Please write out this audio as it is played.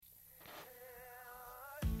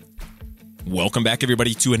Welcome back,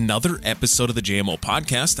 everybody, to another episode of the JMO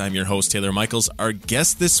podcast. I'm your host, Taylor Michaels. Our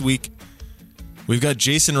guest this week, we've got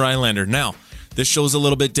Jason Rylander. Now, this show's a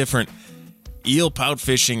little bit different. Eelpout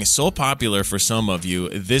fishing is so popular for some of you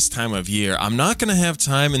this time of year. I'm not going to have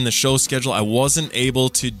time in the show schedule. I wasn't able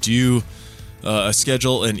to do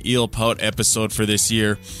schedule an Eelpout episode for this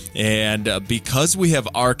year, and because we have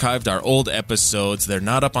archived our old episodes, they're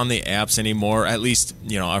not up on the apps anymore, at least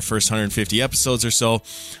our first 150 episodes or so.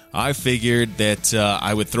 I figured that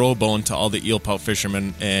I would throw a bone to all the Eelpout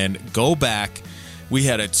fishermen and go back. We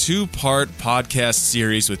had a 2-part podcast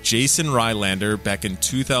series with Jason Rylander back in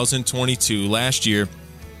 2022, last year,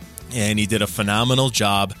 and he did a phenomenal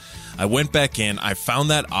job. I went back in, I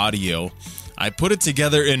found that audio, I put it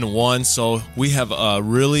together in one, so we have a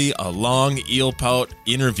long Eelpout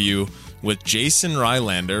interview with Jason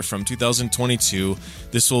Rylander from 2022.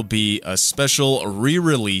 This will be a special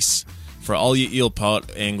re-release for all you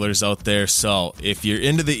Eelpout anglers out there. So if you're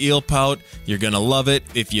into the Eelpout, you're going to love it.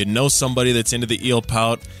 If you know somebody that's into the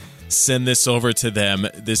Eelpout, send this over to them.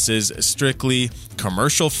 This is strictly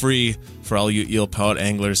commercial free for all you Eelpout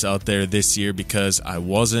anglers out there this year because I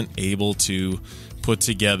wasn't able to put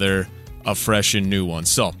together a fresh and new one.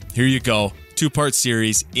 So here you go. 2-part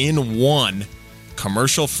series in one,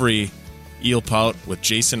 commercial free Eelpout with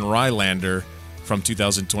Jason Rylander from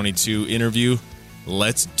 2022 interview.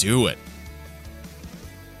 Let's do it.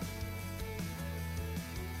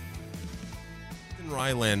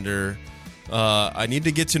 Rylander, I need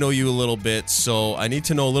to get to know you a little bit, so I need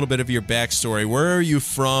to know a little bit of your backstory. Where are you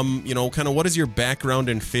from? Kind of what is your background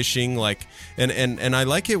in fishing like? And I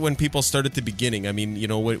like it when people start at the beginning. I mean,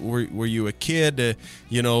 were you a kid?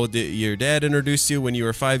 Your dad introduced you when you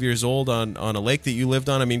were 5 years old on a lake that you lived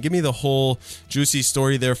on. I mean, give me the whole juicy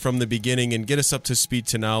story there from the beginning and get us up to speed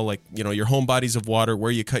to now, like, your home bodies of water,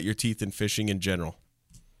 where you cut your teeth in fishing in general.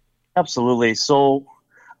 Absolutely. So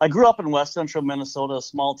I grew up in West Central Minnesota, a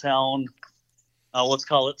small town. Let's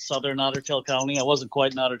call it Southern Ottertail County. I wasn't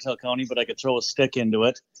quite in Ottertail County, but I could throw a stick into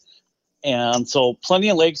it. And so plenty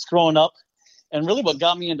of lakes growing up. And really what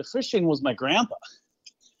got me into fishing was my grandpa.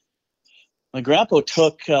 My grandpa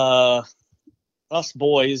took us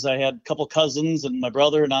boys. I had a couple cousins and my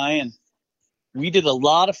brother and I, and we did a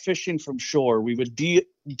lot of fishing from shore. We would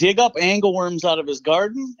dig up angleworms out of his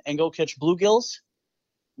garden and go catch bluegills.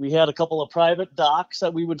 We had a couple of private docks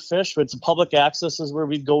that we would fish. But some public accesses where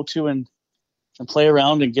we'd go to and play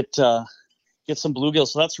around and get some bluegills.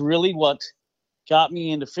 So that's really what got me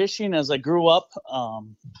into fishing as I grew up.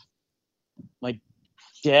 My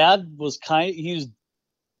dad was kind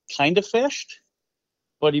of fished,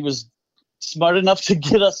 but he was smart enough to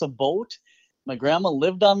get us a boat. My grandma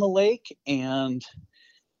lived on the lake and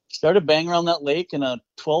started banging around that lake in a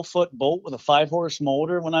 12-foot boat with a 5-horse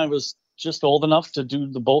motor when I was just old enough to do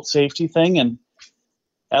the boat safety thing. And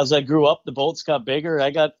as I grew up, the boats got bigger.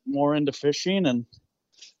 I got more into fishing. And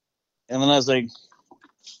then as I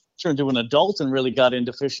turned to an adult and really got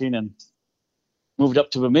into fishing and moved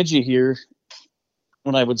up to Bemidji here,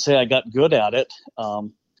 when I would say I got good at it,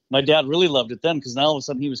 my dad really loved it then because now all of a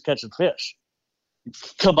sudden he was catching fish. He'd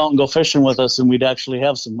come out and go fishing with us, and we'd actually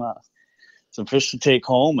have some fish to take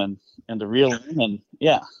home and to reel in. And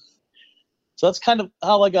yeah. So that's kind of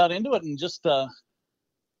how I got into it. And just, as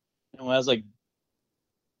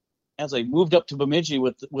I moved up to Bemidji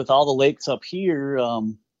with all the lakes up here,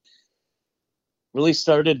 really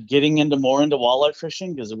started getting more into walleye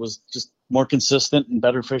fishing because it was just more consistent and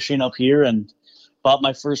better fishing up here, and bought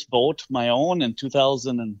my first boat, my own, in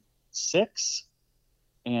 2006.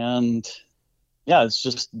 And yeah, it's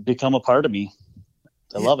just become a part of me.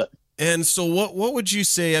 I love it. And so what would you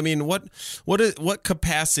say? I mean, what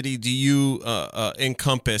capacity do you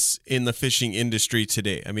encompass in the fishing industry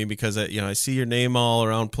today? I mean, because I see your name all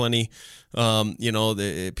around plenty.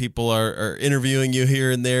 The people are interviewing you here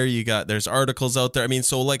and there. There's articles out there. I mean,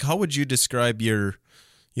 so like, how would you describe your,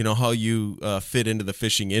 how you fit into the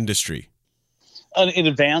fishing industry? An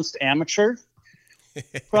advanced amateur,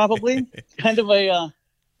 probably. Kind of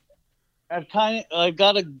I've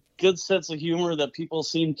got a good sense of humor that people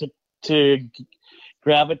seem to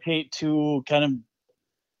gravitate to. I'm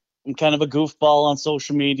kind of a goofball on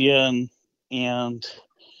social media, and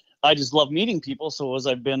I just love meeting people. So as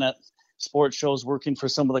I've been at sports shows, working for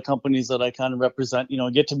some of the companies that I kind of represent,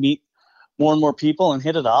 get to meet more and more people and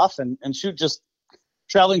hit it off and shoot, just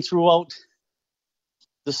traveling throughout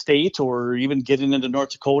the state or even getting into North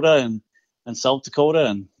Dakota and South Dakota,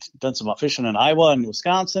 and done some fishing in Iowa and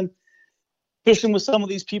Wisconsin. Fishing with some of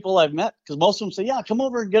these people I've met, because most of them say, yeah, come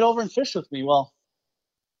over and get over and fish with me. Well,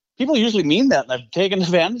 people usually mean that, and I've taken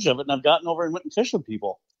advantage of it, and I've gotten over and went and fished with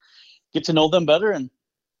people, get to know them better. And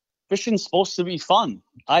fishing's supposed to be fun.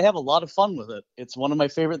 I have a lot of fun with it. It's one of my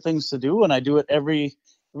favorite things to do, and I do it every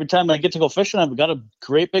time I get to go fishing. I've got a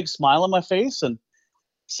great big smile on my face, and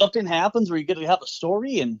something happens where you get to have a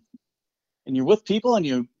story, and you're with people,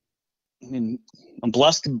 and I'm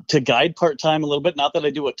blessed to guide part-time a little bit. Not that I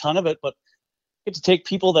do a ton of it, but I get to take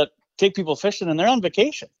people fishing, and they're on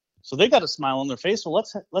vacation. So they got a smile on their face. Well,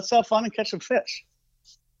 let's have fun and catch some fish.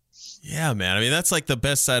 Yeah, man. I mean, that's like the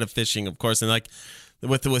best side of fishing, of course. And like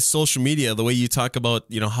with social media, the way you talk about,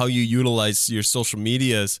 how you utilize your social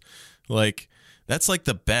medias, like that's like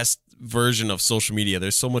the best version of social media.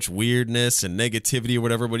 There's so much weirdness and negativity or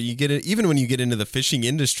whatever, but you get it, even when you get into the fishing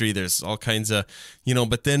industry, there's all kinds of,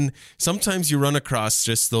 but then sometimes you run across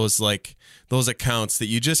just those accounts that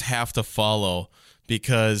you just have to follow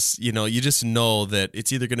because, you just know that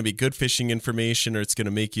it's either going to be good fishing information or it's going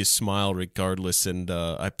to make you smile regardless. And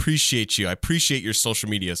I appreciate you. I appreciate your social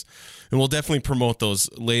medias. And we'll definitely promote those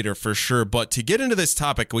later for sure. But to get into this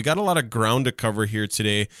topic, we got a lot of ground to cover here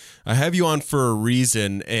today. I have you on for a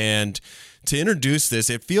reason. And to introduce this,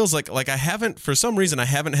 it feels like I haven't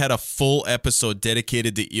had a full episode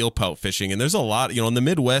dedicated to eelpout fishing. And there's a lot, in the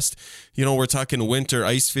Midwest, we're talking winter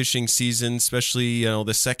ice fishing season, especially,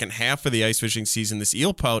 the second half of the ice fishing season, this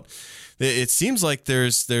eelpout, it seems like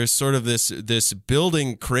there's sort of this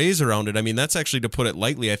building craze around it. I mean, that's actually to put it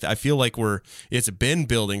lightly. I feel like it's been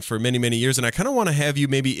building for many, many years. And I kind of want to have you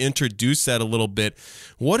maybe introduce that a little bit.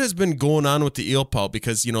 What has been going on with the eelpout?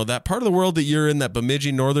 Because, that part of the world that you're in, that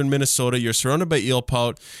Bemidji, northern Minnesota, you're surrounded by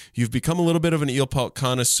eelpout. You've become a little bit of an eelpout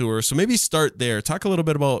connoisseur. So maybe start there. Talk a little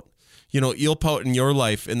bit about, eelpout in your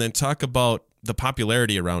life, and then talk about the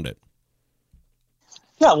popularity around it.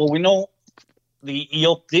 Yeah, well, we know the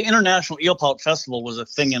International Eelpout Festival was a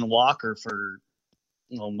thing in Walker for,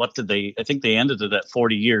 I think they ended it at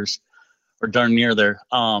 40 years or darn near there.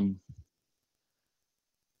 And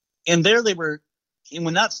there and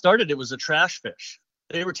when that started, it was a trash fish.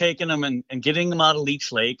 They were taking them and getting them out of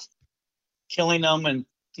Leech Lake, killing them. And,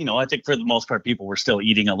 I think for the most part, people were still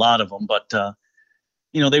eating a lot of them, but,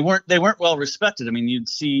 they weren't well respected. I mean,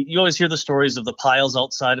 you always hear the stories of the piles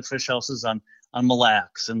outside of fish houses on Mille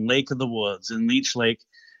Lacs and Lake of the Woods and Leech Lake,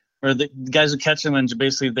 where the guys would catch them and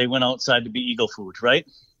basically they went outside to be eagle food, right?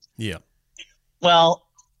 Yeah. Well,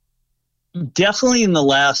 definitely in the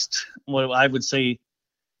last, what I would say,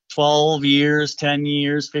 12 years, 10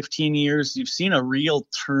 years, 15 years, you've seen a real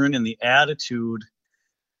turn in the attitude.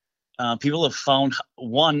 People have found,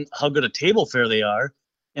 one, how good a table fare they are,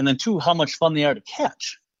 and then two, how much fun they are to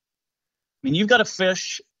catch. I mean, you've got a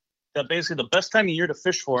fish that basically the best time of year to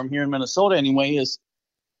fish for them here in Minnesota anyway is,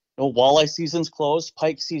 walleye season's closed,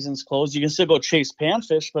 pike season's closed. You can still go chase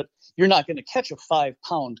panfish, but you're not going to catch a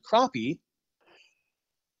 5-pound crappie.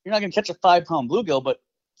 You're not going to catch a 5-pound bluegill, but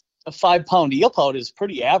a 5-pound eelpout is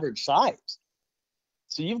pretty average size.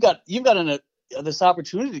 So you've got this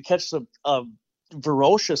opportunity to catch a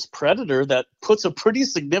ferocious predator that puts a pretty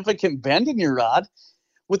significant bend in your rod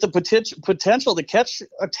with the potential to catch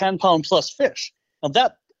a 10-pound plus fish. Now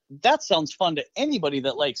that sounds fun to anybody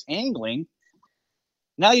that likes angling.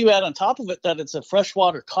 Now you add on top of it that it's a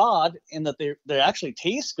freshwater cod and that they actually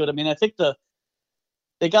taste good. I mean, I think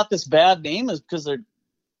they got this bad name is because they're,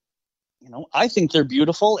 I think they're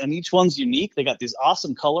beautiful and each one's unique. They got these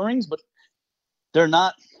awesome colorings, but they're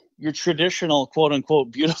not your traditional quote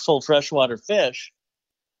unquote beautiful freshwater fish.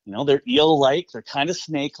 They're eel-like, they're kind of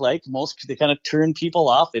snake-like. They kind of turn people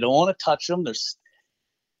off. They don't want to touch them.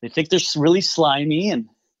 They think they're really slimy and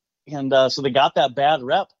so they got that bad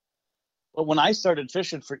rep. But when I started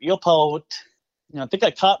fishing for eelpout, I think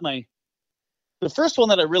I caught the first one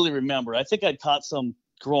that I really remember. I think I'd caught some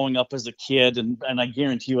growing up as a kid, and I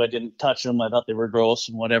guarantee you I didn't touch them. I thought they were gross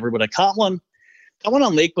and whatever. But I caught one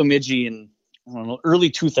on Lake Bemidji in, I don't know, early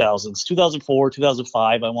 2000s, 2004,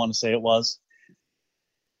 2005, I want to say it was.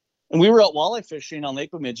 And we were out walleye fishing on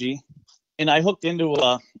Lake Bemidji, and I hooked into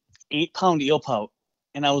a 8-pound eelpout,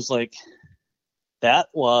 and I was like, that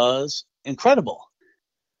was incredible.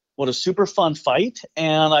 What a super fun fight.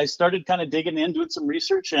 And I started kind of digging in, doing some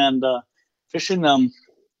research and fishing them,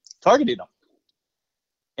 targeting them.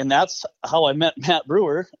 And that's how I met Matt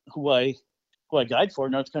Brewer, who I guide for,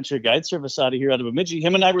 North Country Guide Service out of Bemidji.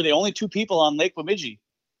 Him and I were the only two people on Lake Bemidji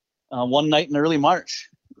one night in early March.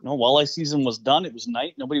 Walleye season was done. It was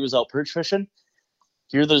night. Nobody was out perch fishing.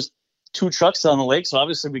 Here there's 2 trucks on the lake. So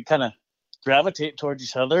obviously we kind of gravitate towards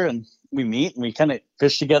each other and we meet and we kind of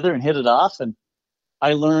fish together and hit it off. And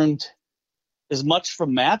I learned as much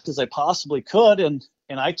from Matt as I possibly could. And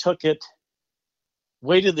I took it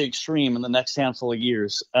way to the extreme in the next handful of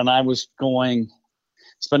years. And I was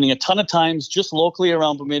spending a ton of times just locally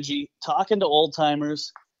around Bemidji, talking to old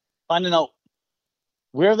timers finding out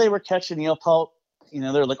where they were catching eelpout.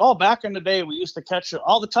 They're like, oh, back in the day, we used to catch it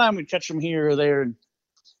all the time. We'd catch them here or there. And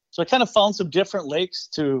so I kind of found some different lakes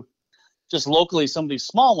to just locally, some of these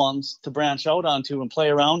small ones to branch out onto and play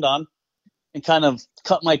around on and kind of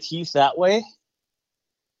cut my teeth that way.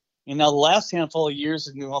 And now the last handful of years,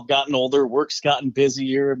 I've gotten older, work's gotten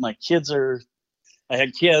busier. I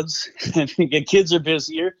had kids, and kids are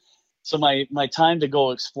busier. So my time to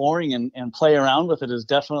go exploring and play around with it has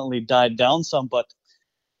definitely died down some. But,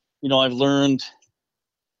 I've learned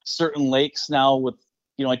certain lakes now with,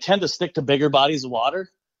 I tend to stick to bigger bodies of water.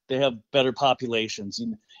 They have better populations.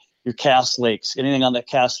 Your Cass Lakes, anything on that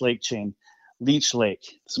Cass Lake chain, Leech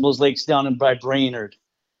Lake, some of those lakes down by Brainerd,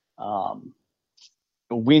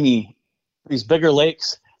 Winnie, these bigger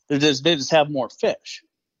lakes, they just have more fish.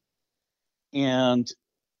 And,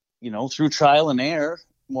 through trial and error,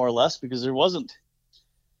 more or less, because you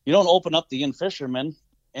don't open up the in-fisherman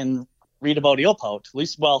and read about eelpout. At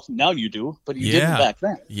least, well, now you do, but you didn't back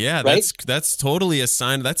then. Yeah, right? that's totally a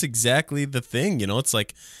sign. That's exactly the thing. It's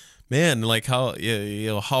like, man, like how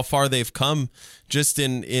how far they've come just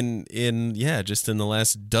in the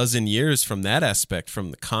last dozen years from that aspect,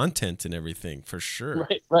 from the content and everything, for sure.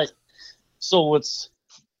 Right. So it's,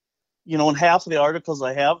 in half of the articles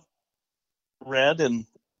I have read, and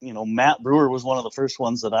Matt Brewer was one of the first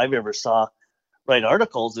ones that I've ever saw write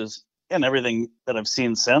articles, and everything that I've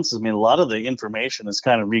seen since. I mean, a lot of the information is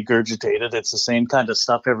kind of regurgitated. It's the same kind of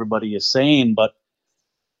stuff everybody is saying, but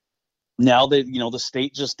now that, the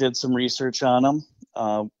state just did some research on them,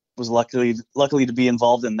 was luckily to be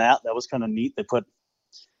involved in that. That was kind of neat. They put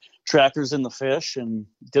trackers in the fish and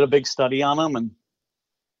did a big study on them. And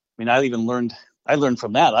I mean, I learned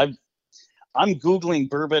from that. I'm Googling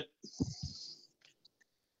burbot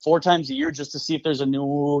 4 times a year just to see if there's a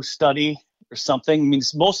new study or something. I mean,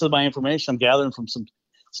 most of my information I'm gathering from some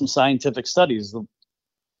scientific studies.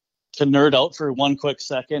 To nerd out for one quick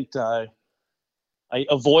second, I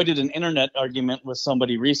avoided an internet argument with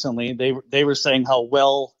somebody recently. They were saying how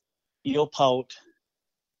well eelpout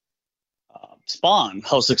spawn,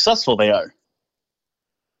 how successful they are.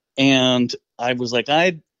 And I was like,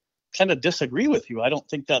 I kind of disagree with you. I don't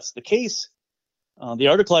think that's the case. The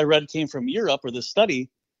article I read came from Europe, or the study.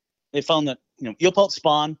 They found that eelpout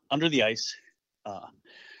spawn under the ice.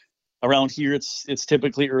 Around here, it's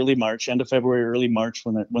typically early March, end of February, early March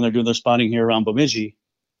when they're doing their spawning here around Bemidji.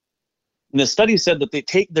 And the study said that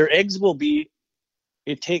their eggs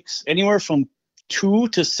it takes anywhere from 2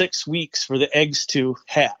 to 6 weeks for the eggs to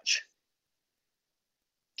hatch.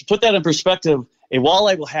 To put that in perspective, a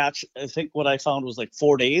walleye will hatch, I think what I found was like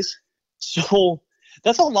 4 days. So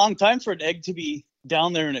that's a long time for an egg to be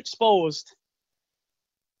down there and exposed,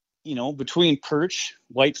 between perch,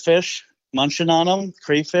 whitefish, munching on them,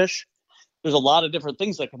 crayfish. There's a lot of different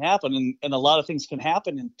things that can happen, and a lot of things can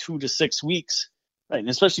happen in 2 to 6 weeks. Right, and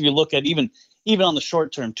especially if you look at even on the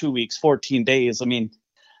short term, 2 weeks, 14 days. I mean,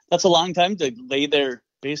 that's a long time to lay there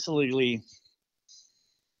basically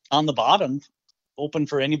on the bottom, open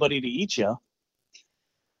for anybody to eat you.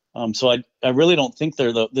 So I really don't think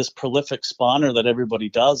they're this prolific spawner that everybody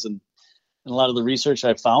does. And a lot of the research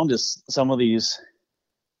I've found is some of the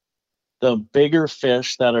bigger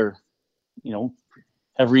fish that are,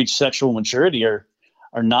 have reached sexual maturity are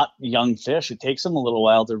not young fish. It takes them a little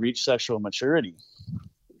while to reach sexual maturity.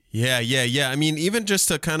 Yeah. I mean, even just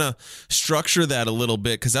to kind of structure that a little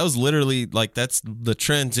bit, because that was literally like, that's the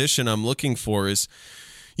transition I'm looking for is,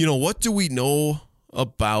 what do we know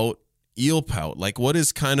about eelpout? Like, what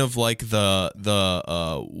is kind of like the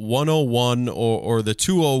 101 or the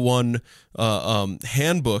 201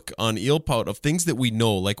 handbook on eelpout of things that we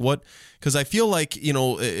know? Like what? Because I feel like,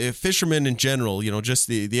 fishermen in general, just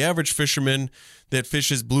the average fisherman that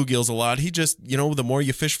fishes bluegills a lot, he just, the more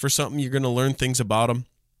you fish for something, you're going to learn things about them.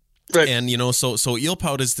 Right. And, so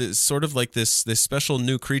eelpout is this sort of like this special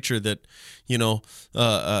new creature that,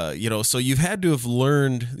 so you've had to have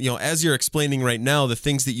learned, as you're explaining right now, the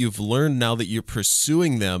things that you've learned now that you're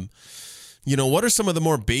pursuing them, what are some of the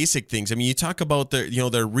more basic things? I mean, you talk about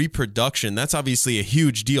their reproduction. That's obviously a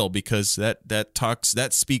huge deal because that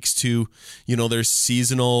speaks to, their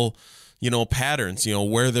seasonal, patterns,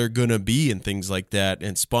 where they're going to be and things like that,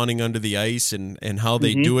 and spawning under the ice and how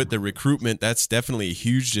they do it, the recruitment, that's definitely a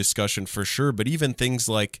huge discussion for sure. But even things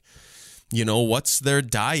like, what's their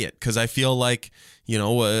diet? Because I feel like, you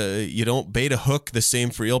don't bait a hook the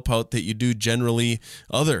same for eelpout that you do generally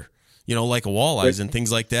other like walleyes and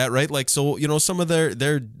things like that, right? Like, so, some of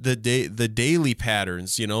the daily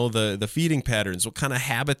patterns, the feeding patterns, what kind of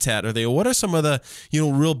habitat are they? What are some of the,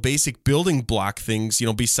 real basic building block things,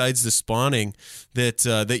 besides the spawning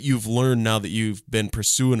that you've learned now that you've been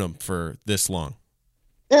pursuing them for this long?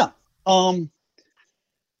 Yeah.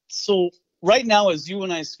 So right now, as you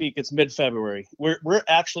and I speak, it's mid-February.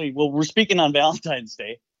 We're speaking on Valentine's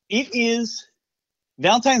Day.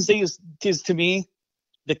 Valentine's Day is to me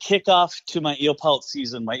the kickoff to my eelpout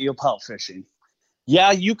season, my eelpout fishing.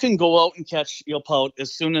 Yeah, you can go out and catch eelpout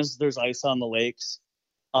as soon as there's ice on the lakes.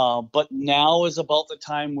 But now is about the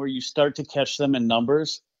time where you start to catch them in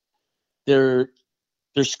numbers. They're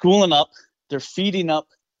schooling up, they're feeding up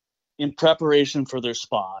in preparation for their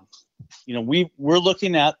spawn. We're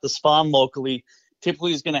looking at the spawn locally.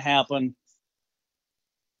 Typically is going to happen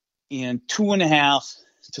in 2.5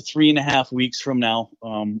 to 3.5 weeks from now.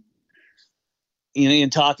 In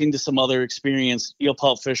talking to some other experienced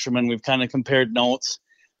eelpout fishermen, we've kind of compared notes.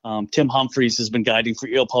 Tim Humphreys has been guiding for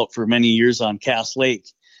eelpout for many years on Cass Lake,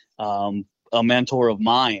 a mentor of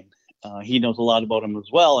mine. He knows a lot about him as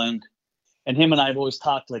well. And him and I have always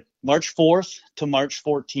talked like March 4th to March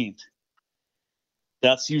 14th.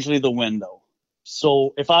 That's usually the window.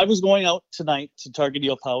 So if I was going out tonight to target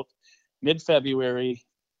eelpout mid-February,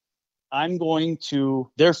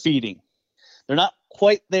 they're feeding. They're not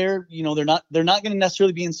quite there. They're not going to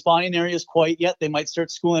necessarily be in spawning areas quite yet. They might start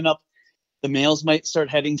schooling up. The males might start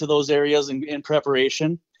heading to those areas in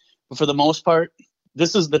preparation. But for the most part,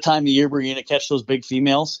 this is the time of year where you're going to catch those big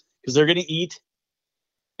females because they're going to eat.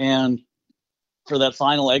 And for that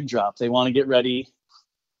final egg drop, they want to get ready.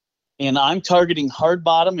 And I'm targeting hard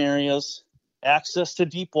bottom areas, access to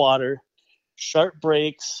deep water, sharp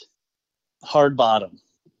breaks, hard bottom.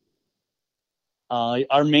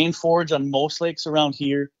 Our main forage on most lakes around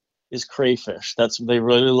here is crayfish. They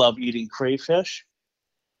really love eating crayfish.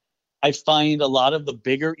 I find a lot of the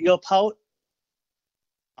bigger eelpout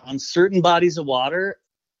on certain bodies of water,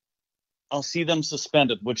 I'll see them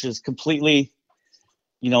suspended, which is completely,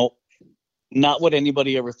 not what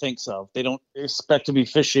anybody ever thinks of. They don't expect to be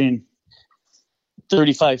fishing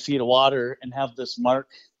 35 feet of water and have this mark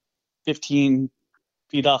 15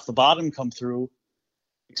 feet off the bottom come through.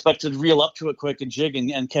 Expect to reel up to it quick and jig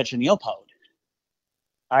and catch an eelpout.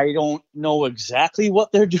 I don't know exactly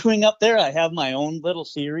what they're doing up there. I have my own little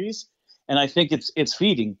theories, and I think it's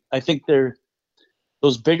feeding. I think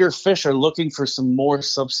those bigger fish are looking for some more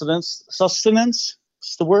sustenance. Sustenance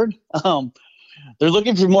is the word. They're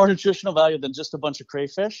looking for more nutritional value than just a bunch of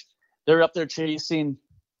crayfish. They're up there chasing,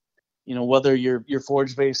 whether your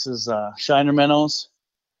forage base is shiner minnows,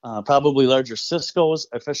 probably larger ciscos.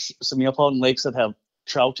 I fish some eelpout in lakes that have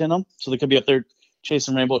trout in them, so they could be up there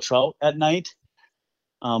chasing rainbow trout at night.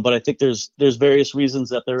 But I think there's various reasons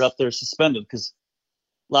that they're up there suspended, because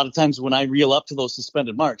a lot of times when I reel up to those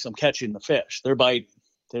suspended marks, I'm catching the fish. They're biting.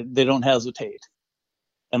 They don't hesitate.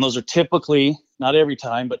 And those are typically, not every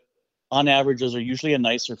time, but on average, those are usually a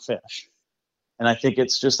nicer fish. And I think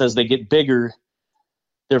it's just as they get bigger,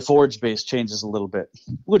 their forage base changes a little bit,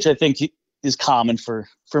 which I think is common for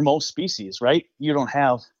most species, right? You don't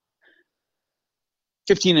have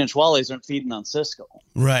 15-inch walleyes aren't feeding on Cisco.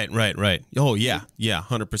 Right. Oh, yeah,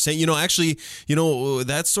 100%. Actually,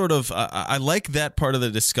 that's sort of, I like that part of the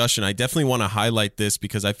discussion. I definitely want to highlight this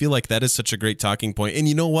because I feel like that is such a great talking point. And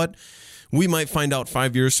you know what? We might find out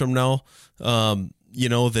 5 years from now,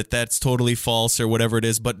 that's totally false or whatever it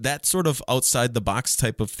is. But that sort of outside the box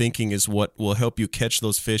type of thinking is what will help you catch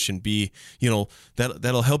those fish and be,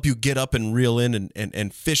 that'll help you get up and reel in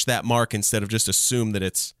and fish that mark instead of just assume that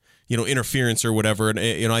it's, interference or whatever. And,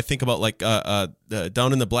 I think about like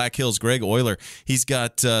down in the Black Hills, Greg Euler, he's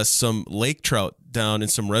got some lake trout down in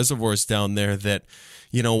some reservoirs down there that,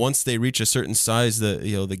 once they reach a certain size,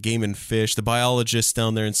 the game and fish, the biologists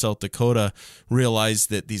down there in South Dakota realize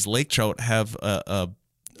that these lake trout have a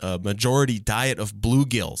majority diet of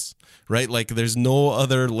bluegills, right? Like there's no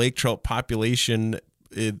other lake trout population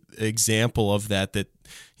example of that,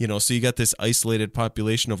 so you got this isolated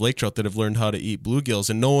population of lake trout that have learned how to eat bluegills,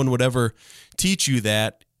 and no one would ever teach you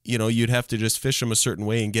that. You'd have to just fish them a certain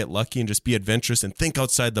way and get lucky and just be adventurous and think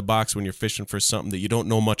outside the box when you're fishing for something that you don't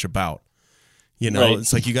know much about. Right.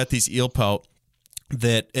 It's like you got these eelpout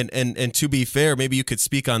that, and to be fair, maybe you could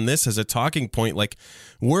speak on this as a talking point. Like,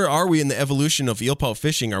 where are we in the evolution of eelpout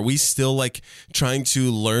fishing? Are we still like trying to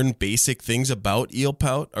learn basic things about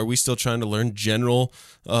eelpout? Are we still trying to learn general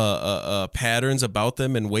patterns about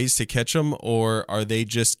them and ways to catch them? Or are they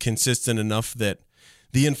just consistent enough that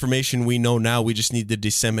the information we know now, we just need to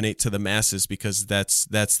disseminate to the masses because that's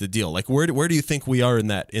the deal? Like, where do you think we are in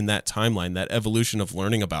that timeline, that evolution of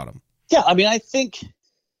learning about them? Yeah, I mean, I think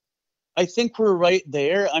we're right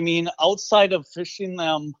there. I mean, outside of fishing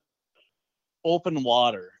them open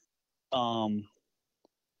water, like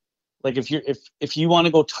if you want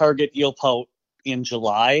to go target eelpout in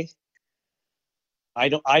July, I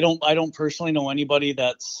don't personally know anybody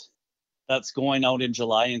that's going out in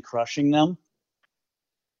July and crushing them.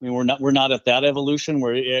 I mean, we're not at that evolution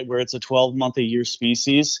where it's a 12-month a year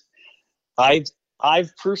species.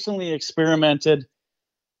 I've personally experimented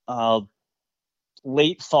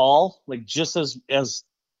late fall, like just as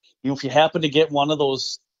you know, if you happen to get one of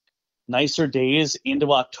those nicer days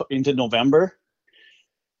into November,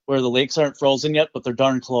 where the lakes aren't frozen yet, but they're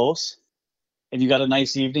darn close, and you got a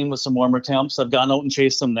nice evening with some warmer temps, I've gone out and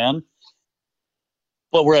chased them then.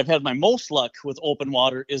 But where I've had my most luck with open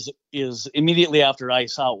water is immediately after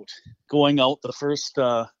ice out, going out the first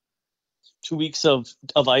 2 weeks of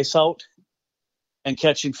ice out and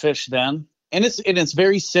catching fish then. And it's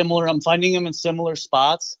very similar. I'm finding them in similar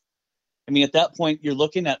spots. I mean, at that point, you're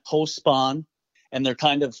looking at post spawn, and they're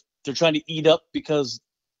trying to eat up because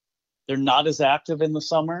they're not as active in the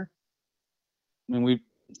summer. I mean,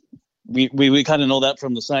 we kind of know that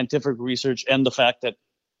from the scientific research and the fact that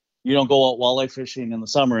you don't go out walleye fishing in the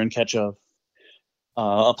summer and catch a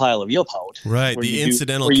pile of eelpout. Right. The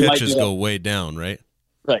incidental catches go way down, right?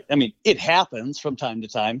 Right. I mean, it happens from time to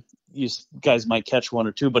time. You guys might catch one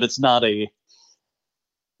or two, but it's not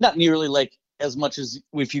nearly like as much as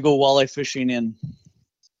if you go walleye fishing in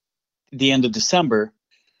the end of December,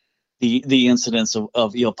 the incidence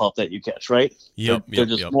of eelpout that you catch, right? They're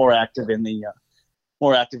just more active in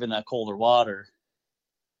that colder water.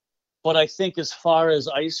 But I think as far as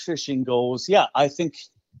ice fishing goes, yeah, I think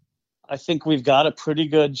we've got a pretty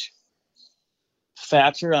good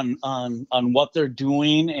factor on what they're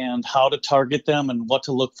doing and how to target them and what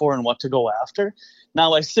to look for and what to go after.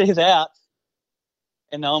 Now I say that,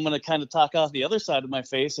 and now I'm going to kind of talk off the other side of my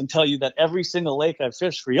face and tell you that every single lake I've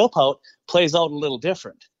fished for eelpout plays out a little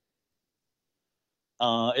different.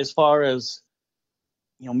 As far as,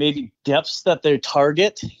 you know, maybe depths that they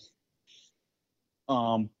target.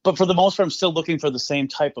 But for the most part, I'm still looking for the same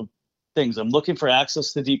type of things. I'm looking for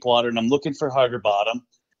access to deep water, and I'm looking for harder bottom.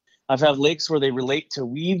 I've had lakes where they relate to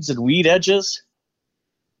weeds and weed edges.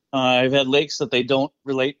 I've had lakes that they don't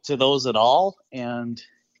relate to those at all. And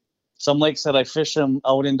some lakes that I fish them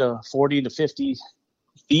out into 40 to 50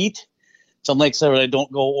 feet. Some lakes that I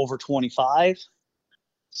don't go over 25.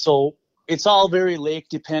 So it's all very lake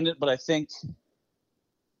dependent, but I think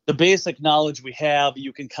the basic knowledge we have,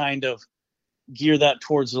 you can kind of gear that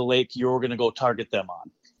towards the lake you're going to go target them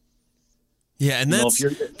on. Yeah, and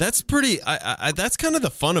that's pretty. That's kind of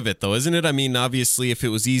the fun of it, though, isn't it? I mean, obviously, if it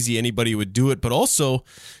was easy, anybody would do it. But also,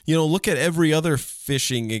 you know, look at every other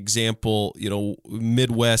fishing example. You know,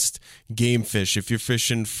 Midwest game fish. If you're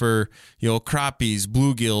fishing for, you know, crappies,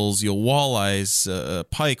 bluegills, you know, walleyes,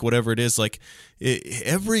 pike, whatever it is, like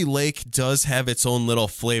every lake does have its own little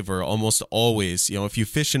flavor. Almost always, you know, if you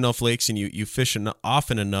fish enough lakes and you fish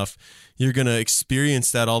often enough, you're gonna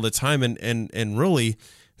experience that all the time, and really.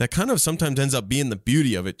 That kind of sometimes ends up being the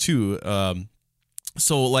beauty of it too.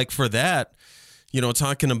 So like for that, you know,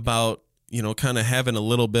 talking about, you know, kind of having a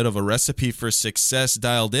little bit of a recipe for success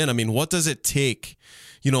dialed in. I mean, what does it take?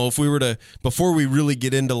 You know, if we were to, before we really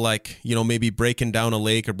get into like, you know, maybe breaking down a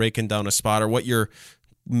lake or breaking down a spot or what your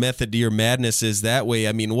method to your madness is that way.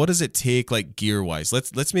 I mean, what does it take like gear wise?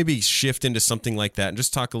 Let's maybe shift into something like that and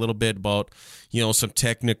just talk a little bit about, you know, some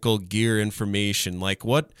technical gear information. Like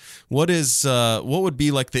what would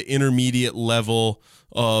be like the intermediate level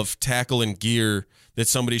of tackle and gear that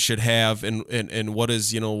somebody should have, and what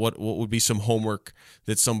is, you know, what would be some homework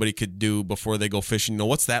that somebody could do before they go fishing? You know,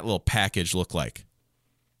 what's that little package look like?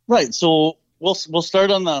 Right. So we'll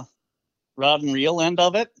start on the rod and reel end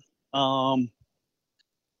of it.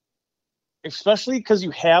 Especially because you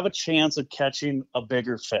have a chance of catching a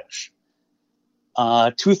bigger fish.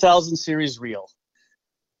 2000 series reel.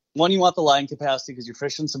 One, you want the line capacity because you're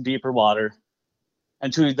fishing some deeper water.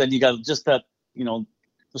 And two, then you got just that, you know,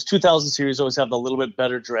 those 2000 series always have a little bit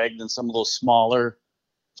better drag than some of those smaller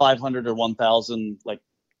 500 or 1000, like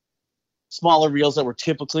smaller reels that we're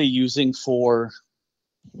typically using for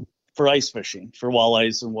ice fishing, for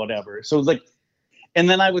walleyes and whatever. So like, and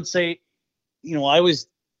then I would say, you know, I always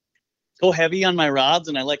go heavy on my rods,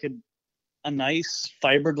 and I like a nice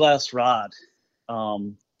fiberglass rod.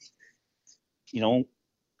 You know,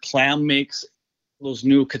 Clam makes those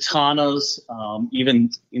new katanas.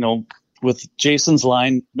 Even, you know, with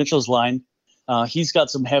Mitchell's line, he's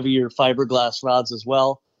got some heavier fiberglass rods as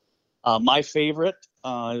well. My favorite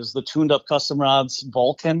is the tuned up custom rods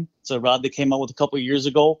Vulcan. It's a rod they came out with a couple of years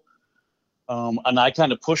ago. And I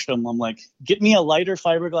kind of pushed him. I'm like, get me a lighter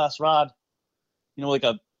fiberglass rod, like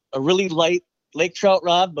a really light lake trout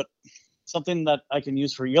rod, but something that I can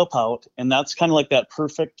use for eelpout. And that's kind of like that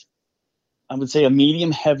perfect, I would say, a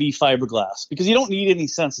medium heavy fiberglass, because you don't need any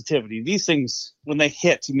sensitivity. These things, when they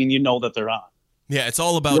hit, that they're on. Yeah, it's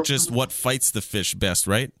all about just what fights the fish best,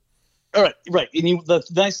 right? All right, right. And the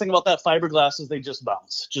nice thing about that fiberglass is they just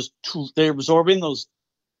bounce. They're absorbing those.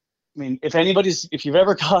 If you've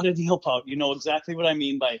ever caught an eelpout, you know exactly what I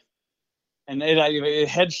mean by, and it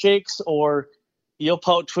head shakes or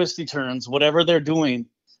eelpout twisty turns, whatever they're doing,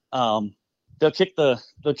 they'll kick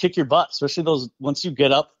your butt, especially those once you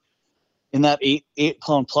get up in that 8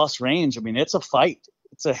 pound plus range. It's a fight.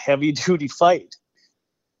 It's a heavy duty fight.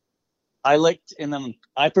 I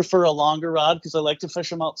prefer a longer rod because I like to fish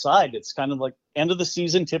them outside. It's kind of like end of the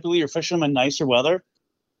season. Typically, you're fishing them in nicer weather.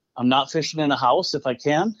 I'm not fishing in a house if I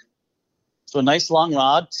can. So a nice long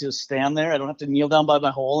rod to stand there. I don't have to kneel down by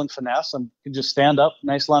my hole and finesse. I can just stand up,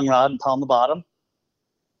 nice long rod, and pound the bottom.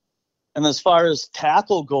 And as far as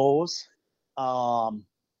tackle goes, glow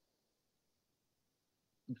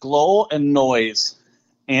and noise.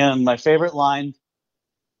 And my favorite line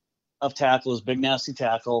of tackle is Big Nasty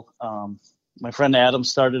Tackle. My friend Adam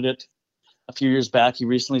started it a few years back. He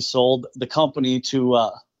recently sold the company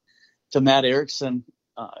to Matt Erickson.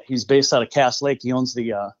 He's based out of Cass Lake. He owns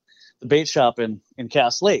the bait shop in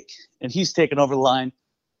Cass Lake, and he's taken over the line.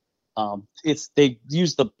 They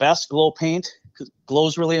use the best glow paint. Glow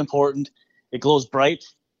is really important. It glows bright,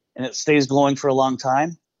 and it stays glowing for a long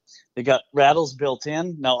time. They got rattles built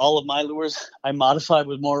in. Now, all of my lures I modified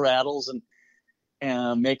with more rattles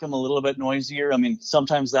and make them a little bit noisier.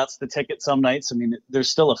 Sometimes that's the ticket some nights. There's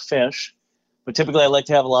still a fish, but typically I like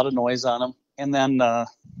to have a lot of noise on them. And then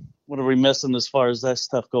what are we missing as far as that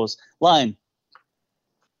stuff goes? Line.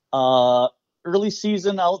 Early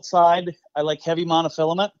season outside, I like heavy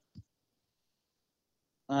monofilament.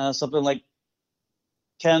 Something like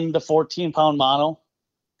 10 to 14 pound mono.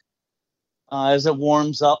 As it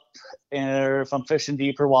warms up, or if I'm fishing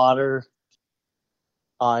deeper water,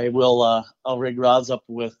 I'll rig rods up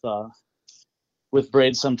with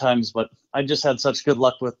braids sometimes, but I just had such good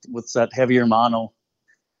luck with that heavier mono.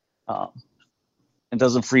 It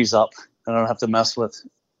doesn't freeze up. I don't have to mess with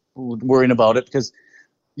worrying about it, because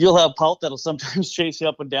you'll have pout that'll sometimes chase you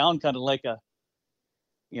up and down, kind of like a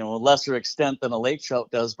lesser extent than a lake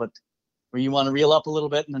trout does, but where you want to reel up a little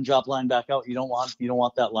bit and then drop line back out. You don't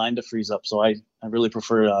want that line to freeze up. So I really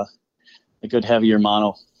prefer a good heavier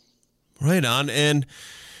mono. Right on. And,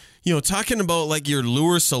 talking about like your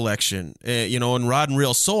lure selection, and rod and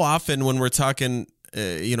reel, so often when we're talking,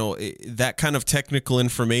 that kind of technical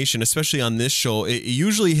information, especially on this show, it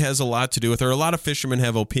usually has a lot to do with, or a lot of fishermen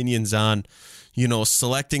have opinions on,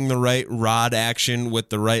 selecting the right rod action with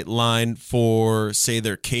the right line for, say,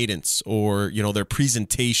 their cadence or, their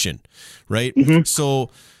presentation, right? Mm-hmm.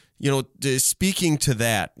 So, speaking to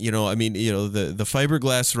that, the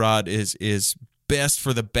fiberglass rod is best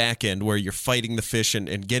for the back end where you're fighting the fish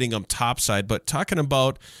and getting them topside. But talking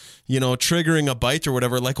about, triggering a bite or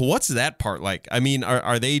whatever, like what's that part like?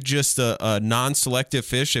 Are they just a non-selective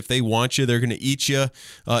fish? If they want you, they're going to eat you.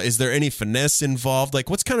 Is there any finesse involved? Like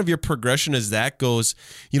what's kind of your progression as that goes,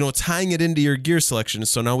 tying it into your gear selection?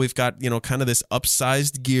 So now we've got, kind of this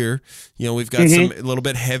upsized gear, we've got some a little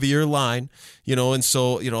bit heavier line, and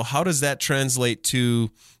so, how does that translate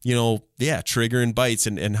to, triggering bites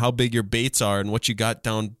and how big your baits are and what you got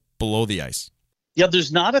down below the ice? Yeah,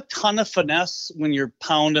 there's not a ton of finesse when you're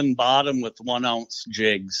pounding bottom with 1 ounce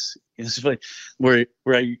jigs. It's like where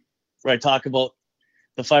I talk about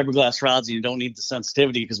the fiberglass rods, and you don't need the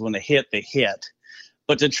sensitivity because when they hit.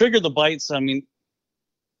 But to trigger the bites,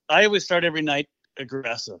 I always start every night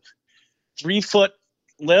aggressive. 3 foot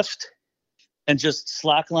lift and just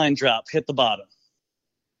slack line drop, hit the bottom.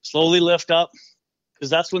 Slowly lift up, because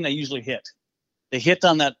that's when they usually hit. They hit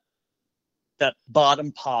on that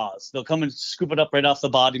bottom pause. They'll come and scoop it up right off the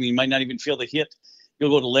bottom. You might not even feel the hit.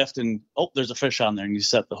 You'll go to lift and, there's a fish on there, and you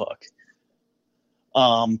set the hook.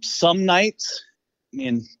 Some nights,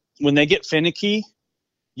 when they get finicky,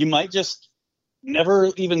 you might just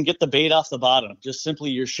never even get the bait off the bottom. Just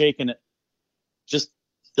simply you're shaking it. Just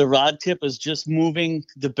the rod tip is just moving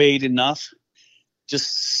the bait enough.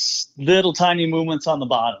 Just little tiny movements on the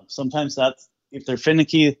bottom. Sometimes if they're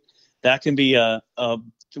finicky, that can be a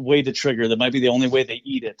way to trigger. That might be the only way they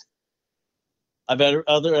eat it.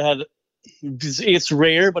 It's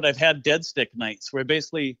rare, but I've had dead stick nights where I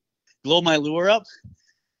basically glow my lure up,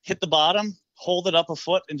 hit the bottom, hold it up a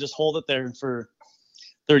foot, and just hold it there for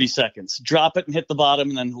 30 seconds. Drop it and hit the bottom,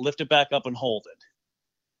 and then lift it back up and hold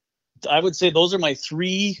it. I would say those are my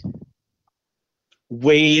 3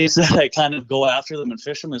 ways that I kind of go after them and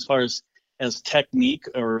fish them as far as technique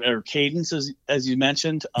or cadence, as you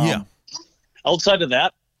mentioned. Outside of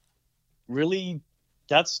that, really,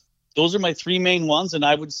 those are my three main ones. And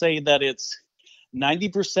I would say that it's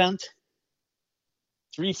 90%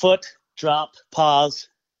 3 foot, drop, pause,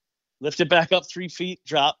 lift it back up 3 feet,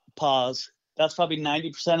 drop, pause. That's probably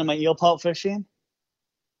 90% of my eelpout fishing.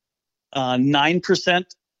 9%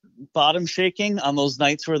 bottom shaking on those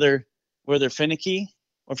nights where they're finicky,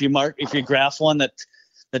 or if you graph one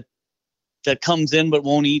that comes in but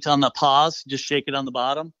won't eat on the pause, just shake it on the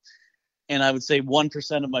bottom. And I would say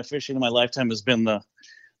 1% of my fishing in my lifetime has been the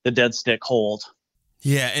dead stick hold.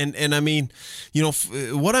 Yeah, and I mean,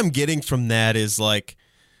 what I'm getting from that is like,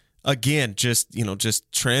 again,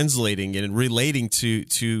 just translating it and relating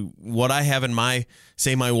to what I have in my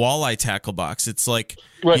walleye tackle box. It's like,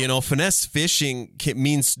 right. Finesse fishing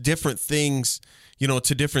means different things,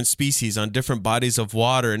 to different species on different bodies of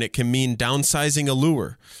water. And it can mean downsizing a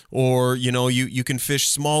lure, or, you can fish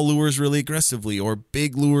small lures really aggressively, or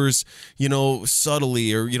big lures,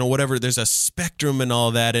 subtly, or, whatever. There's a spectrum and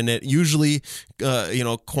all that. And it usually,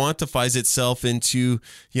 quantifies itself into,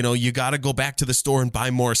 you got to go back to the store and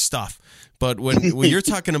buy more stuff. But when you're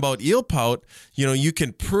talking about eelpout, you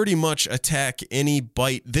can pretty much attack any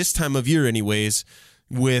bite this time of year anyways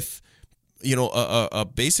with,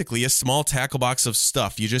 basically a small tackle box of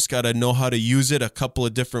stuff. You just got to know how to use it a couple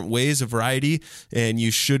of different ways, a variety, and you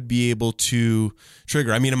should be able to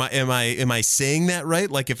trigger. I mean, am I saying that right?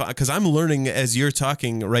 Like because I'm learning as you're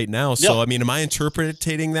talking right now. So, yep. I mean, am I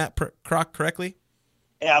interpreting that correctly?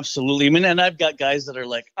 Absolutely. I mean, and I've got guys that are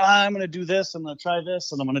like, I'm going to do this, I'm going to try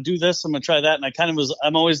this, and I'm going to do this, I'm going to try that. And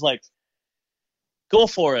I'm always like, go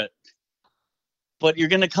for it. But you're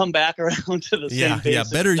going to come back around to the same basic Yeah,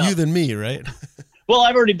 better stuff. You than me, right? Well,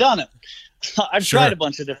 I've already done it. I've tried a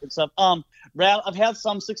bunch of different stuff. I've had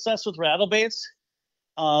some success with rattle baits.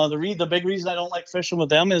 The big reason I don't like fishing with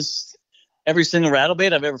them is every single rattle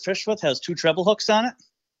bait I've ever fished with has 2 treble hooks on it.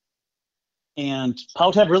 And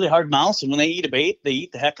pout have really hard mouths, and when they eat a bait, they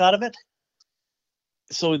eat the heck out of it.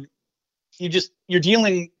 So you're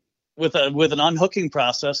dealing with an unhooking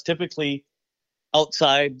process. Typically,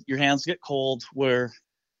 outside, your hands get cold. Where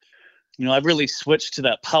I've really switched to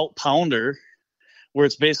that pout pounder, where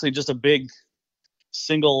it's basically just a big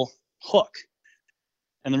single hook.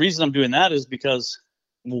 And the reason I'm doing that is because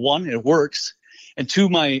 1, it works, and 2,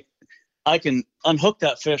 I can unhook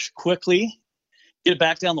that fish quickly, get it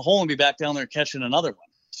back down the hole, and be back down there catching another one.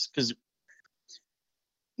 Because,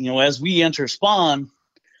 as we enter spawn,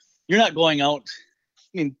 you're not going out.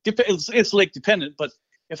 I mean, it's lake dependent, but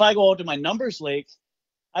if I go out to my numbers lake,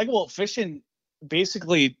 I go out fishing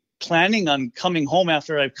basically planning on coming home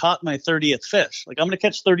after I've caught my 30th fish. Like, I'm going to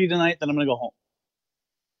catch 30 tonight, then I'm going to go home.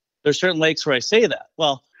 There's certain lakes where I say that.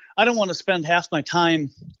 Well, I don't want to spend half my time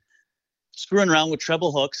screwing around with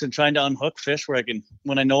treble hooks and trying to unhook fish when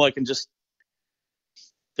I know I can just,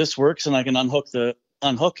 this works and I can unhook it.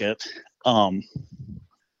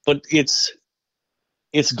 But it's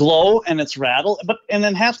glow and it's rattle. And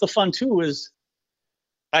then half the fun too is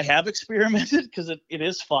I have experimented because it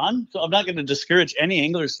is fun. So I'm not going to discourage any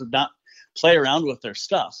anglers to not play around with their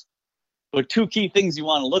stuff. But 2 key things you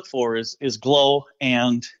want to look for is glow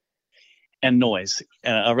and noise,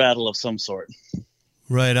 a rattle of some sort.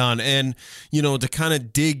 Right on. And, to kind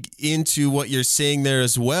of dig into what you're saying there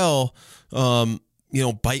as well,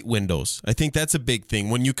 bite windows. I think that's a big thing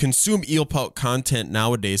when you consume eelpout content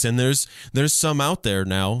nowadays, and there's some out there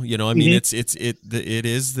now. I mean, mm-hmm. it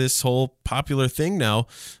is this whole popular thing now,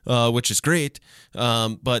 which is great.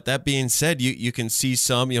 But that being said, you can see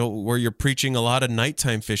some where you're preaching a lot of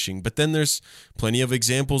nighttime fishing, but then there's plenty of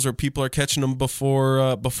examples where people are catching them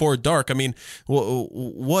before dark. I mean,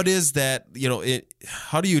 what is that?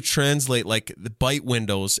 How do you translate like the bite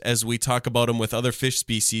windows as we talk about them with other fish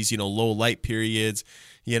species? Low light periods.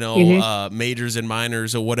 Mm-hmm. Majors and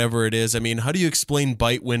minors or whatever it is. I mean, how do you explain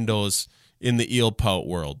bite windows in the eelpout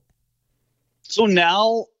world? So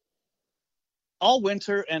now, all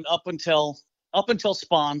winter and up until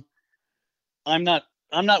spawn, I'm not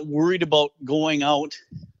worried about going out.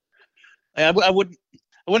 I wouldn't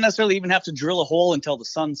necessarily even have to drill a hole until the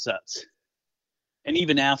sun sets, and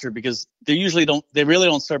even after, because they really don't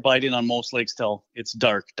start biting on most lakes till it's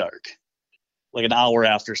dark, like an hour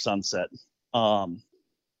after sunset.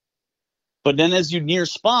 But then as you near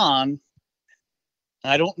spawn,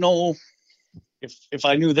 I don't know if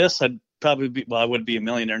I knew this, I'd probably be, I would be a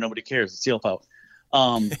millionaire. Nobody cares. It's eelpout.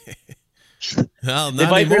 Well, not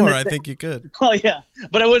anymore. I think you could. Well, yeah,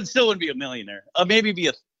 but still wouldn't be a millionaire. Maybe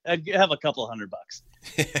I'd have a couple $100.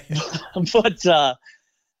 But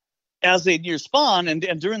as they near spawn and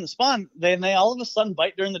during the spawn, they all of a sudden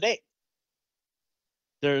bite during the day.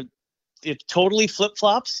 It totally flip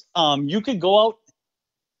flops. You could go out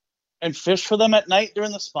and fish for them at night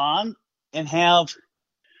during the spawn and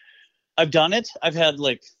I've done it. I've had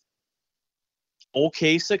like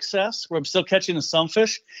okay success where I'm still catching some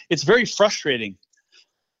fish. It's very frustrating.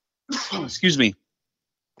 Excuse me.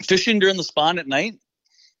 Fishing during the spawn at night,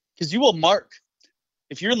 because you will mark,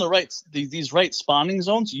 if you're in these right spawning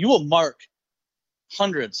zones, you will mark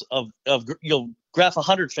hundreds you'll graph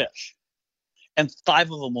 100 fish and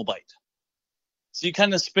 5 of them will bite. So you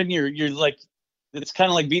kind of spin you're like, it's kind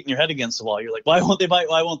of like beating your head against the wall. You're like, why won't they bite?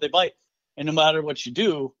 Why won't they bite? And no matter what you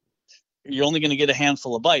do, you're only going to get a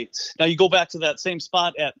handful of bites. Now you go back to that same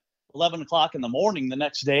spot at 11 o'clock in the morning the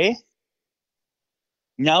next day.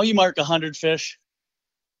 Now you mark 100 fish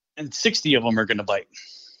and 60 of them are going to bite.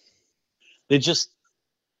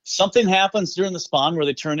 Something happens during the spawn where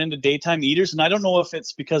they turn into daytime eaters. And I don't know if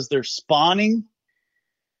it's because they're spawning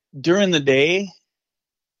during the day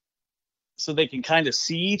so they can kind of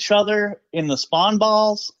see each other in the spawn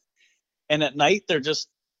balls. And at night, they're just,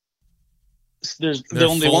 the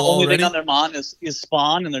only thing on their mind is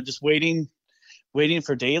spawn, and they're just waiting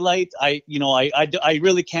for daylight. I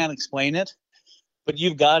really can't explain it, but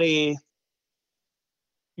usually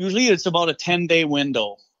it's about a 10-day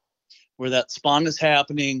window where that spawn is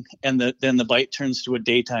happening, and then the bite turns to a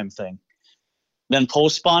daytime thing. Then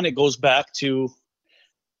post spawn, they go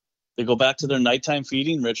back to their nighttime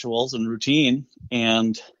feeding rituals and routine.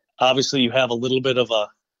 And obviously you have a little bit of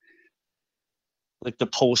the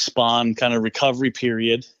post spawn kind of recovery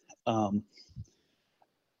period. But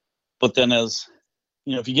then as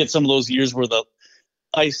you know, if you get some of those years where the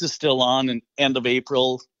ice is still on and end of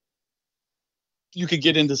April, you could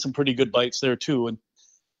get into some pretty good bites there too.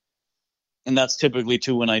 And that's typically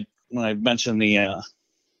too when I mentioned the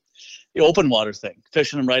open water thing,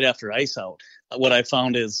 fishing them right after ice out. What I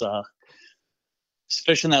found is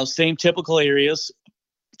fishing those same typical areas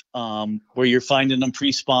where you're finding them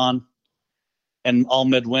pre-spawn and all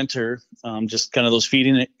midwinter, just kind of those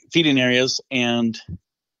feeding areas, and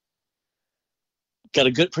got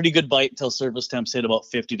a pretty good bite until surface temps hit about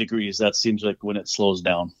 50 degrees. That seems like when it slows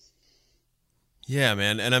down. Yeah,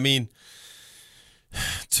 man. And I mean,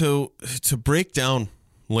 to break down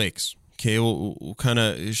lakes, okay, we'll kind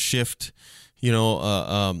of shift,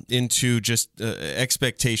 into just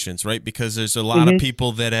expectations, right? Because there's a lot of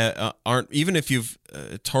people that aren't, even if you've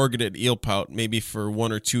targeted Eelpout maybe for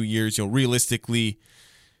 1 or 2 years, realistically,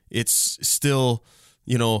 it's still,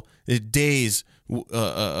 days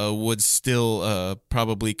would still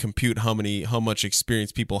probably compute how much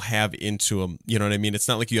experience people have into them. You know what I mean? It's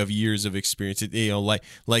not like you have years of experience.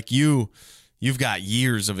 Like you've got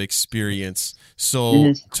years of experience.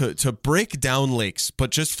 So to break down lakes,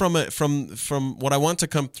 but just from what I want to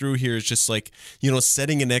come through here is just like,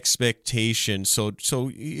 setting an expectation. So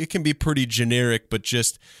it can be pretty generic, but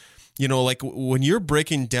just, like when you're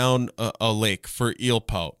breaking down a lake for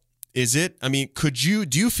Eelpout,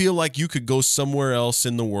 do you feel like you could go somewhere else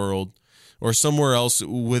in the world or somewhere else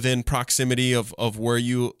within proximity of where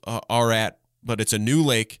you are at, but it's a new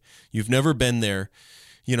lake, you've never been there,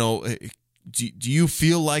 do you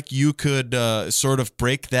feel like you could sort of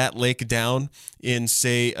break that lake down in,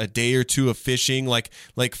 say, a day or two of fishing? Like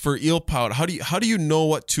for Eelpout, how do you know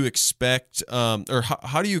what to expect, or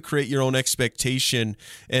how do you create your own expectation,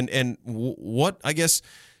 and what, I guess,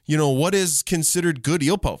 what is considered good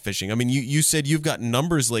Eelpout fishing? I mean, you said you've got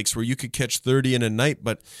numbers lakes where you could catch 30 in a night,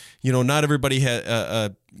 but not everybody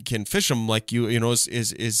can fish them like you. Is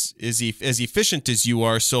as efficient as you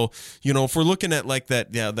are. So if we're looking at like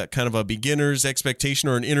that kind of a beginner's expectation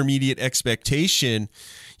or an intermediate expectation,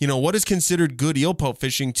 what is considered good Eelpout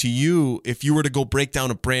fishing to you if you were to go break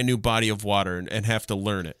down a brand new body of water and have to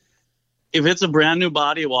learn it? If it's a brand new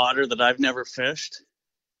body of water that I've never fished,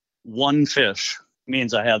 one fish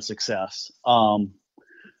means I had success.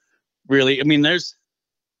 Really, I mean,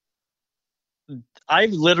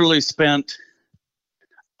 I've literally spent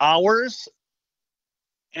hours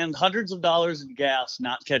and hundreds of dollars in gas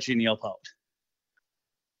not catching Eelpout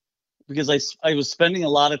because I was spending a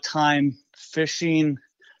lot of time fishing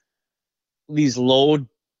these low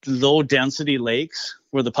density lakes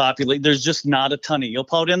where there's just not a ton of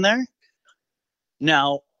Eelpout in there.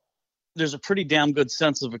 Now, there's a pretty damn good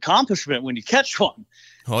sense of accomplishment when you catch one.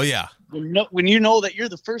 Oh yeah. When you know that you're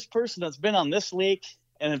the first person that's been on this lake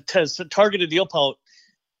and has targeted Eelpout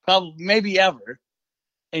probably maybe ever,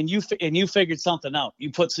 and you figured something out.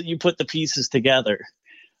 You put the pieces together.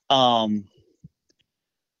 But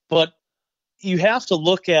you have to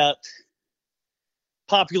look at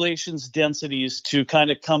populations, densities to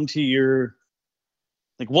kind of come to your,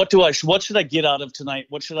 like, what should I get out of tonight?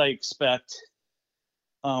 What should I expect?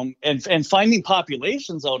 And finding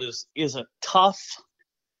populations out is a tough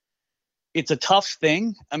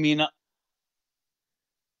thing. I mean,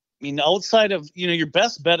 outside of, your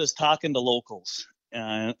best bet is talking to locals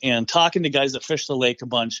and talking to guys that fish the lake a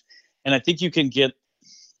bunch. And I think you can get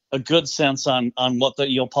a good sense on what the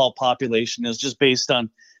eelpout population is just based on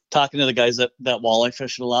talking to the guys that walleye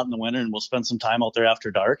fish it a lot in the winter, and we'll spend some time out there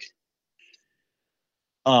after dark.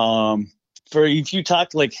 If you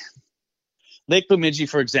talk like Lake Bemidji,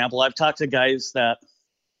 for example, I've talked to guys that,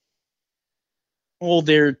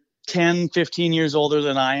 they're 10, 15 years older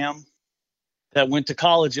than I am, that went to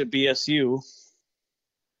college at BSU,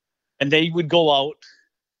 and they would go out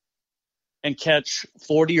and catch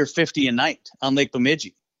 40 or 50 a night on Lake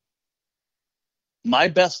Bemidji. My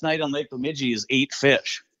best night on Lake Bemidji is 8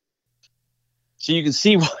 fish. So you can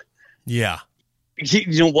see what,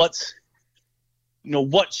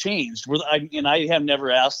 what changed. I have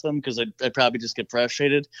never asked them because I'd probably just get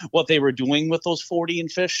frustrated what they were doing with those 40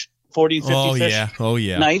 and 50 fish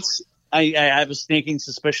nights. I have a sneaking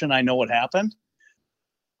suspicion I know what happened.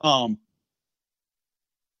 But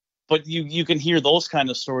you can hear those kind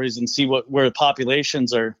of stories and see where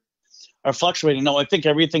populations are fluctuating. No, I think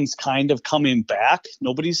everything's kind of coming back.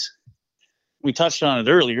 We touched on it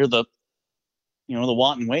earlier, the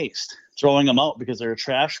wanton waste, throwing them out because they're a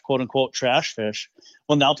trash, quote unquote, trash fish.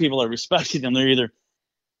 Well, now people are respecting them. They're either,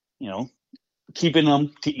 keeping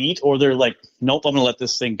them to eat, or they're like, nope, I'm going to let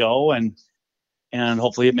this thing go. And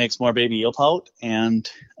hopefully it makes more baby eelpout and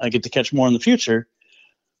I get to catch more in the future.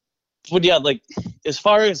 But yeah, like as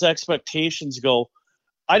far as expectations go,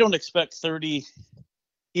 I don't expect 30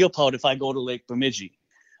 eelpout if I go to Lake Bemidji.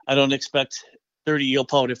 I don't expect 30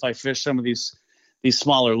 eelpout if I fish some of these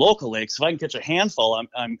smaller local lakes. If I can catch a handful,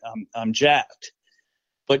 I'm jacked.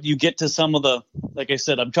 But you get to some of the, like I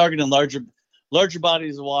said, I'm targeting larger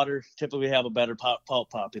bodies of water. Typically have a better pout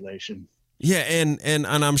population. Yeah, and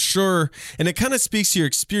I'm sure, and it kind of speaks to your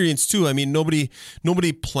experience too. I mean, nobody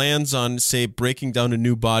plans on, say, breaking down a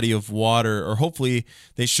new body of water, or hopefully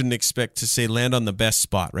they shouldn't expect to, say, land on the best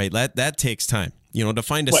spot, right? That takes time. To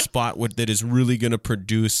find a spot that is really going to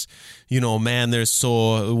produce, there's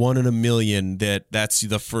so 1 in a million that's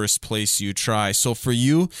the first place you try. So for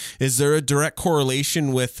you, is there a direct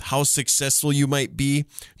correlation with how successful you might be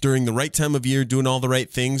during the right time of year, doing all the right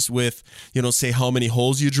things with, say, how many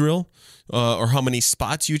holes you drill? Or how many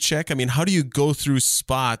spots you check? I mean, how do you go through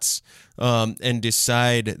spots and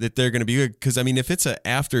decide that they're going to be good? Because, I mean, if it's an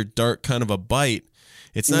after dark kind of a bite,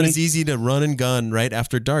 it's not as easy to run and gun right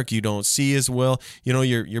after dark. You don't see as well.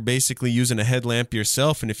 You're basically using a headlamp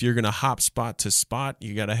yourself, and if you're going to hop spot to spot,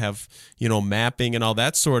 you got to have, mapping and all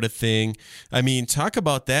that sort of thing. I mean, talk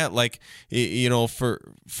about that. Like, for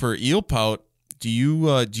eelpout, do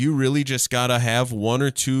you really just gotta have 1 or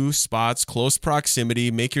 2 spots, close proximity,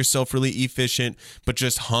 make yourself really efficient, but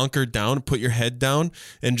just hunker down, put your head down,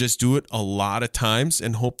 and just do it a lot of times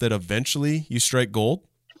and hope that eventually you strike gold?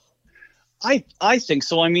 I think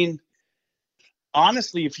so. I mean,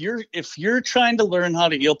 honestly, if you're trying to learn how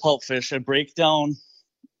to eelpout fish and break down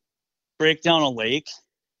a lake,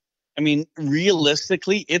 I mean,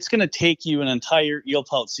 realistically, it's going to take you an entire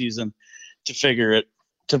eelpout season to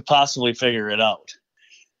possibly figure it out.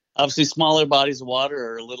 Obviously, smaller bodies of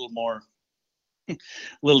water are a little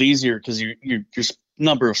easier because your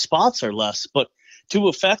number of spots are less. But to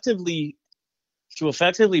effectively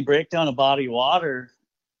break down a body of water,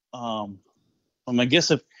 I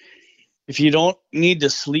guess if you don't need to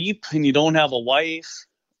sleep and you don't have a wife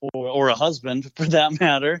or a husband for that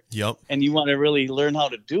matter, yep, and you want to really learn how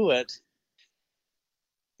to do it,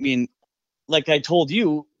 I mean, like I told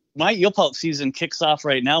you, my eelpout season kicks off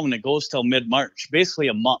right now and it goes till mid-March, basically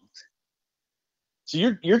a month. So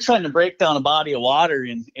you're trying to break down a body of water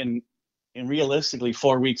in realistically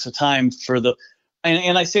 4 weeks of time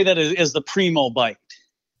and I say that as the primo bite,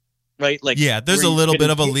 right? Like, yeah, there's a little bit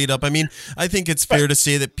of a lead up. I mean, I think it's fair to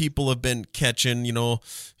say that people have been catching, even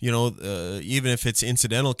if it's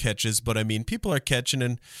incidental catches, but I mean, people are catching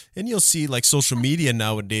and you'll see like social media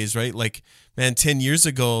nowadays, right? Like, man, 10 years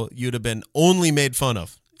ago, you'd have been only made fun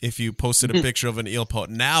of if you posted a picture of an eelpout.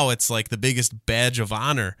 Now it's like the biggest badge of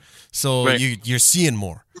honor. So right. You're seeing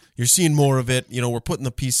more. You're seeing more of it. We're putting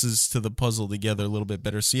the pieces to the puzzle together a little bit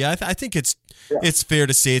better. So yeah, I think it's fair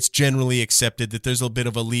to say it's generally accepted that there's a bit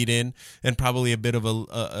of a lead in and probably a bit of a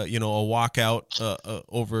walkout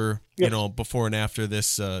over before and after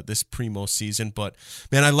this primo season. But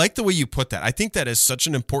man, I like the way you put that. I think that is such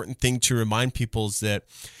an important thing to remind people is that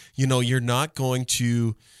you're not going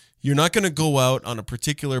to you're not going to go out on a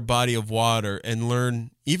particular body of water and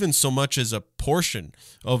learn even so much as a portion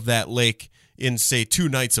of that lake in, say, 2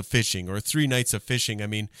 nights of fishing or 3 nights of fishing. I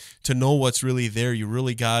mean, to know what's really there, you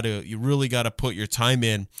really got to put your time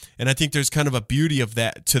in. And I think there's kind of a beauty of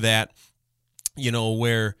that to that,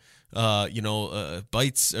 where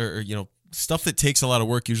bites or stuff that takes a lot of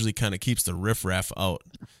work usually kind of keeps the riffraff out,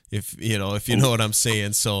 if you know what I'm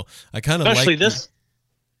saying. So I kind of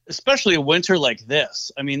especially a winter like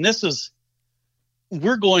this. I mean,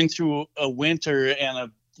 we're going through a winter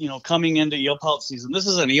and coming into eelpout season. This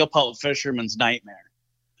is an eelpout fisherman's nightmare.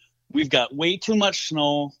 We've got way too much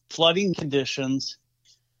snow, flooding conditions.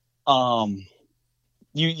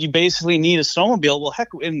 You basically need a snowmobile. Well, heck,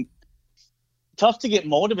 and tough to get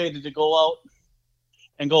motivated to go out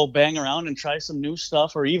and go bang around and try some new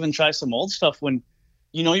stuff or even try some old stuff when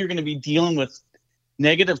you're going to be dealing with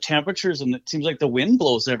negative temperatures and it seems like the wind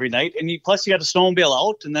blows every night. And plus you got to snowmobile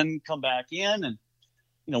out and then come back in. And,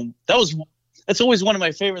 that's always one of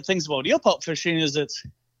my favorite things about eelpout fishing is it's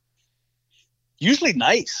usually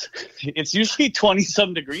nice. It's usually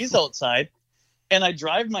 20-some degrees outside. And I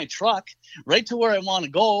drive my truck right to where I want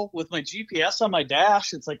to go with my GPS on my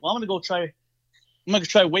dash. It's like, well, I'm going to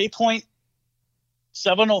try waypoint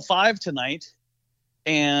 705 tonight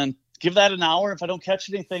and give that an hour. If I don't catch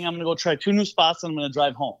anything, I'm going to go try 2 new spots and I'm going to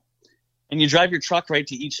drive home. And you drive your truck right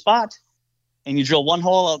to each spot and you drill 1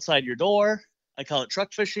 hole outside your door. I call it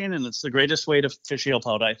truck fishing, and it's the greatest way to fish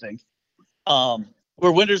eelpout, I think.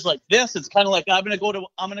 Where winters like this, it's kind of like I'm going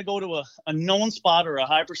to go to a known spot or a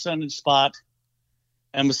high percentage spot.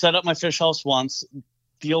 I'm going to set up my fish house once,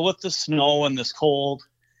 deal with the snow and this cold,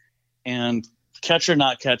 and catch or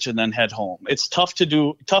not catch, and then head home. It's tough to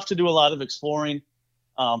do a lot of exploring.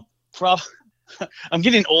 I'm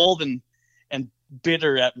getting old and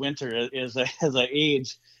bitter at winter as I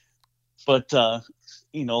age, but the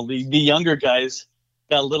younger guys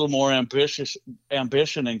got a little more ambition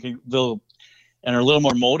and are a little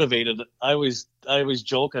more motivated. I always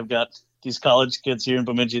joke, I've got these college kids here in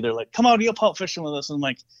Bemidji. They're like, come out eelpout fishing with us. And I'm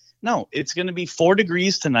like, no, it's going to be 4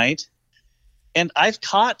 degrees tonight. And I've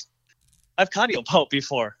caught eelpout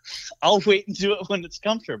before. I'll wait and do it when it's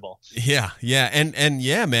comfortable. Yeah. And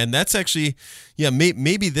yeah, man, that's actually,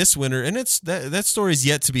 maybe this winter, and it's that story's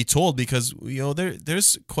yet to be told because,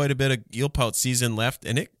 there's quite a bit of eelpout season left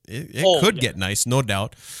and it could get nice, no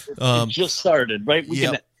doubt. It just started, right?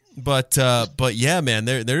 But yeah, man,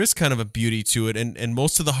 there is kind of a beauty to it. And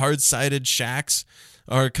most of the hard-sided shacks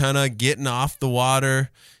are kind of getting off the water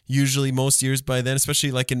usually most years by then,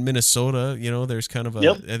 especially like in Minnesota, there's kind of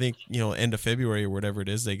I think, end of February or whatever it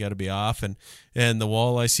is, they got to be off and the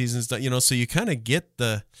walleye season's done, so you kind of get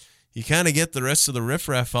the rest of the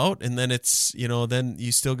riffraff out, and then it's, then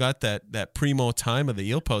you still got that primo time of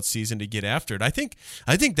the eelpout season to get after it. I think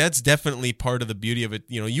that's definitely part of the beauty of it.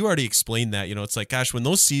 You already explained that, it's like, gosh, when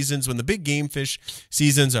the big game fish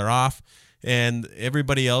seasons are off and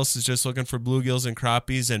everybody else is just looking for bluegills and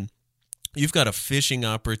crappies, and you've got a fishing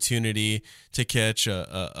opportunity to catch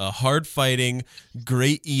a hard-fighting,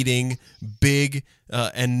 great-eating, big,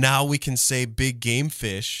 and now we can say big game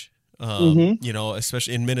fish,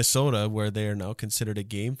 especially in Minnesota where they are now considered a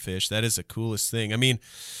game fish. That is the coolest thing. I mean,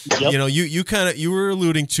 you were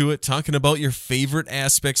alluding to it, talking about your favorite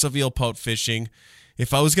aspects of eelpout fishing.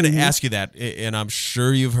 If I was going to ask you that, and I'm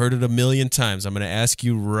sure you've heard it a million times, I'm going to ask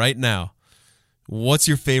you right now, what's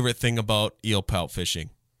your favorite thing about eelpout fishing?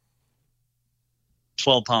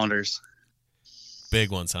 12-pounders. Big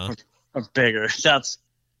ones, huh? Or bigger. That's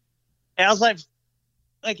as I've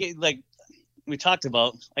like we talked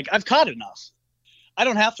about, like I've caught enough. I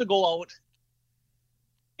don't have to go out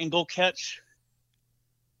and go catch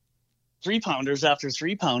 3-pounders after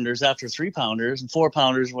 3-pounders after 3-pounders and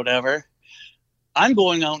 4-pounders, whatever. I'm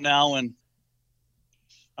going out now, and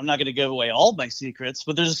I'm not going to give away all my secrets,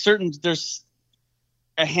 but there's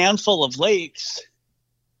a handful of lakes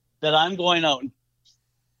that I'm going out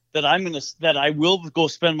that I will go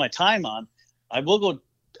spend my time on. I'll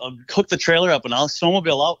hook the trailer up and I'll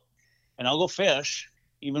snowmobile out and I'll go fish,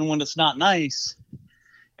 even when it's not nice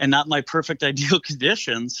and not my perfect ideal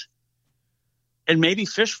conditions. And maybe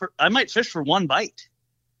I might fish for 1 bite,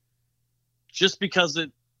 just because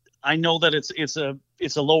I know that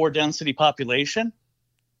it's a lower density population,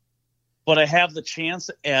 but I have the chance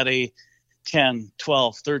at a 10,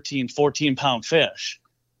 12, 13, 14 pound fish.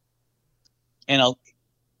 And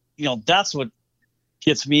that's what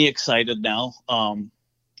gets me excited now.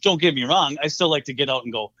 Don't get me wrong. I still like to get out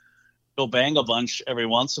and go bang a bunch every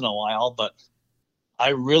once in a while, but I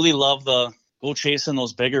really love go chasing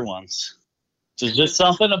those bigger ones. There's just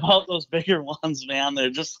something about those bigger ones, man.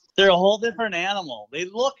 They're a whole different animal. They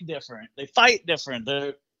look different. They fight different.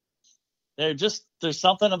 There's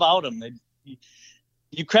something about them.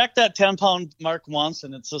 You crack that 10-pound mark once,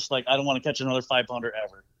 and it's just like, I don't want to catch another 5-pounder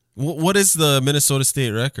ever. What is the Minnesota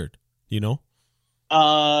State record? You know?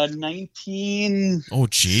 19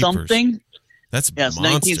 something. That's it's monster.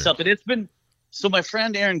 19 something. It's been so. My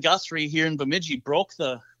friend Aaron Guthrie here in Bemidji broke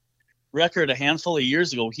the record a handful of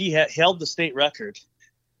years ago. He held the state record.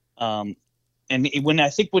 And when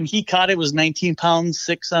he caught it was 19 pounds,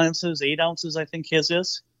 6 ounces, 8 ounces, I think his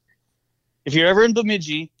is. If you're ever in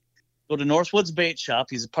Bemidji, go to Northwoods Bait Shop.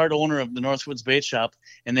 He's a part owner of the Northwoods Bait Shop,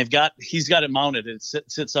 and he's got it mounted. It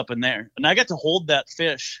sits up in there. And I got to hold that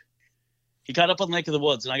fish. He caught up on Lake of the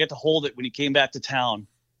Woods, and I got to hold it when he came back to town.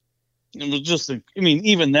 It was just,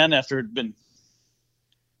 even then, after it had been,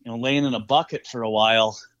 laying in a bucket for a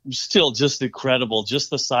while, still just incredible, just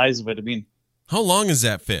the size of it. How long is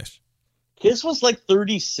that fish? His was like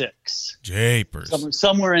 36. Japers.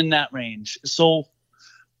 Somewhere in that range. So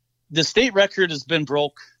the state record has been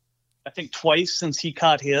broke, I think, twice since he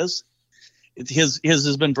caught his. His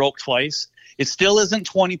has been broke twice. It still isn't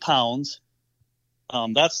 20 pounds.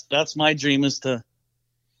 That's my dream, is to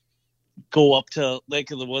go up to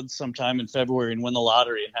Lake of the Woods sometime in February and win the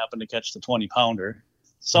lottery and happen to catch the 20-pounder.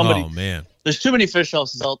 Oh, man. There's too many fish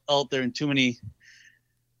houses out there, and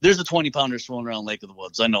there's a 20-pounder swimming around Lake of the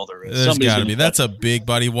Woods. I know there is. There's got to be. That's a big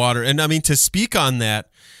body of water. And to speak on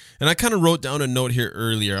that, and I kind of wrote down a note here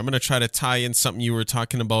earlier. I'm going to try to tie in something you were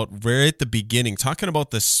talking about very at the beginning, talking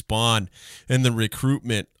about the spawn and the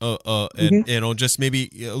recruitment, and just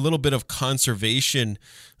maybe a little bit of conservation,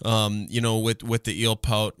 with the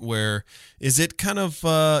eelpout. Where is it kind of,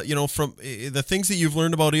 from the things that you've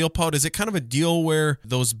learned about eelpout, is it kind of a deal where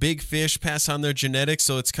those big fish pass on their genetics?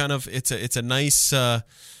 So it's kind of, it's a nice,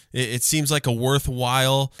 it seems like a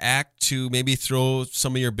worthwhile act to maybe throw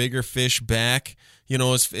some of your bigger fish back,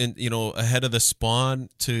 ahead of the spawn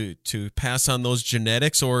to pass on those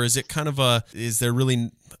genetics? Or is it kind of is there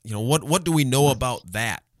really, what do we know about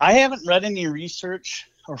that? I haven't read any research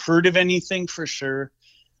or heard of anything for sure.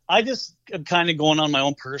 I just am kind of going on my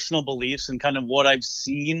own personal beliefs and kind of what I've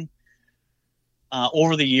seen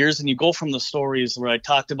over the years. And you go from the stories where I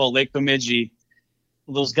talked about Lake Bemidji,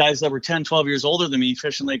 those guys that were 10, 12 years older than me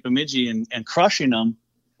fishing Lake Bemidji and crushing them.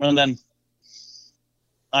 And then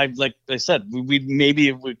like I said,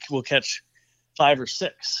 we'll catch 5 or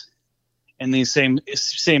 6 in these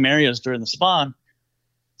same areas during the spawn.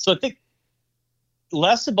 So I think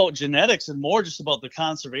less about genetics and more just about the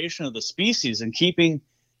conservation of the species and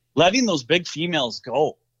letting those big females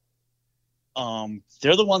go.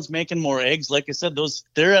 They're the ones making more eggs. Like I said,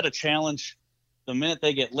 they're at a challenge the minute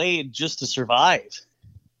they get laid just to survive.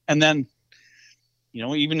 And then,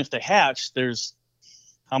 even if they hatch, there's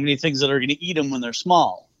how many things that are going to eat them when they're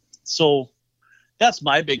small. So that's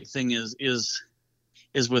my big thing is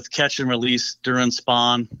with catch and release during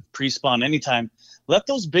spawn, pre-spawn, anytime. Let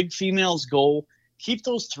those big females go. Keep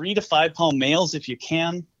those 3 to 5 pound males if you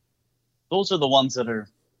can. Those are the ones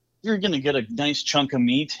you're going to get a nice chunk of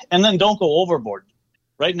meat. And then don't go overboard.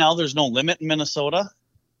 Right now, there's no limit in Minnesota.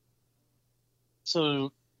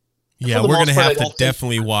 So yeah, we're going to have to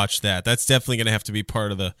definitely watch that. That's definitely going to have to be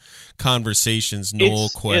part of the conversations, no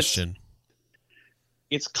question.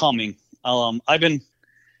 It's coming. I've been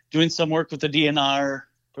doing some work with the DNR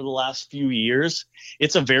for the last few years.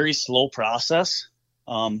 It's a very slow process.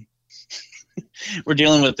 We're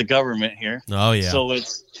dealing with the government here. Oh yeah. So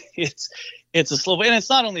it's a slow, and it's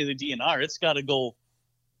not only the DNR. It's got to go.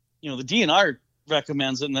 The DNR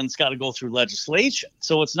recommends it, and then it's got to go through legislation.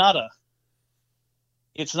 So it's not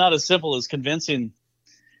as simple as convincing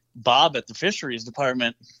Bob at the fisheries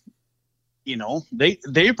department.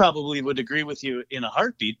 They probably would agree with you in a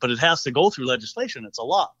heartbeat, but it has to go through legislation. It's a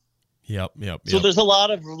law. Yep. So there's a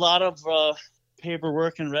lot of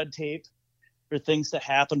paperwork and red tape for things to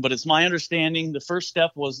happen. But it's my understanding the first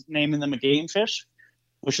step was naming them a game fish,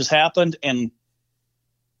 which has happened. And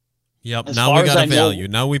yep, now we got a value.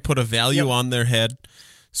 Now we put a value on their head.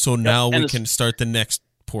 So now we can start the next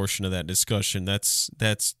portion of that discussion.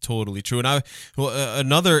 That's totally true. And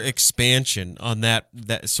another expansion on that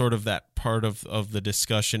sort of that part of the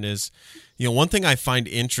discussion is, one thing I find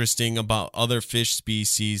interesting about other fish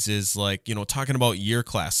species is like, talking about year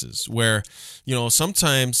classes where,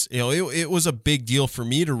 sometimes, it was a big deal for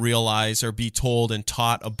me to realize or be told and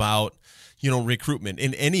taught about, recruitment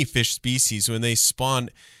in any fish species when they spawn.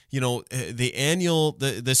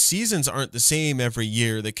 The seasons aren't the same every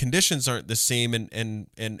year. The conditions aren't the same,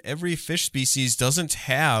 and every fish species doesn't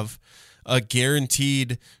have a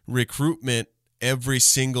guaranteed recruitment every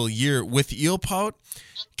single year. With eelpout,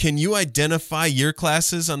 can you identify year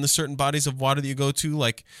classes on the certain bodies of water that you go to?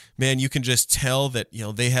 Like, man, you can just tell that,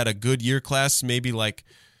 they had a good year class maybe like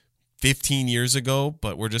 15 years ago,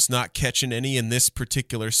 but we're just not catching any in this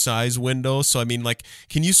particular size window. So, I mean, like,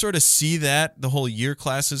 can you sort of see that, the whole year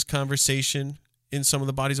classes conversation in some of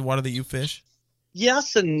the bodies of water that you fish?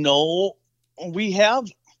 Yes and no. We have.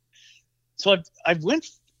 So I've went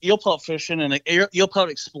eelpout fishing and eelpout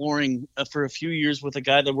exploring for a few years with a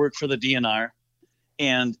guy that worked for the DNR.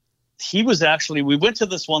 And he was we went to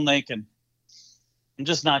this one lake, and I'm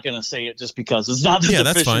just not going to say it just because it's not that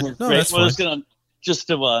the fishing was great. That's fine. I was going to just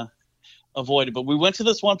to avoid it. But we went to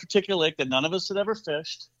this one particular lake that none of us had ever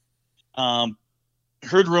fished.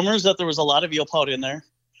 Heard rumors that there was a lot of eelpout in there.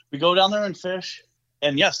 We go down there and fish.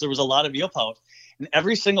 And yes, there was a lot of eelpout. And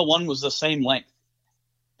every single one was the same length.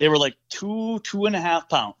 They were like 2.5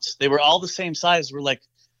 pounds. They were all the same size. We're like,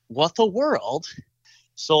 what the world?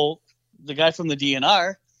 So the guy from the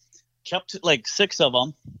DNR kept like 6 of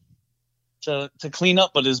them to clean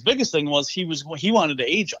up. But his biggest thing was he wanted to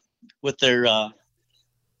age them with their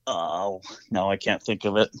no, I can't think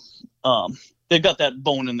of it. They've got that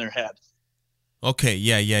bone in their head. Okay,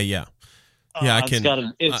 yeah. Yeah, I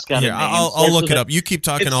can. It's got a name. I'll look it up. You keep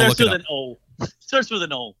talking. I'll look it up. It starts with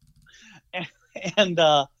an O. And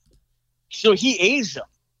so he aged them.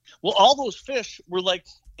 Well, all those fish were like,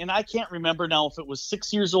 and I can't remember now if it was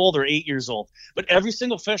 6 years old or 8 years old, but every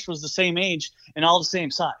single fish was the same age and all the same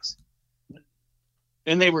size.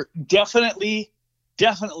 And they were definitely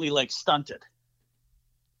like stunted.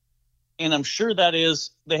 And I'm sure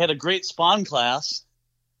they had a great spawn class,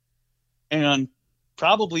 and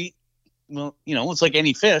probably, well, it's like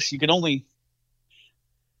any fish. A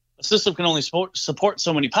system can only support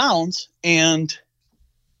so many pounds, and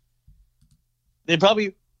they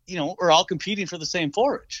probably, are all competing for the same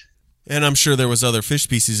forage. And I'm sure there was other fish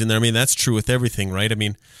species in there. I mean, that's true with everything, right? I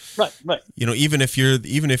mean, right. Even if you're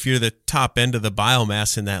the top end of the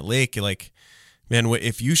biomass in that lake, like, man,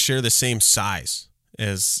 if you share the same size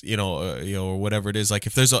as or whatever it is, like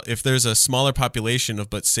if there's a smaller population of,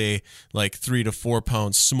 but say like 3 to 4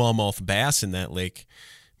 pound smallmouth bass in that lake,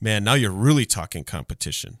 man, now you're really talking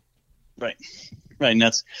competition. Right. And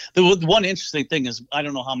that's the one interesting thing is, I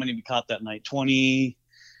don't know how many we caught that night. 20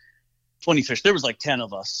 fish. There was like 10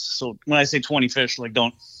 of us. So when I say 20 fish, like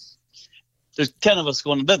there's 10 of us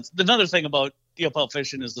going. That's another thing about eelpout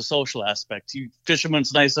fishing is the social aspect. You fish when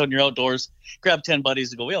it's nice out and you're outdoors, grab 10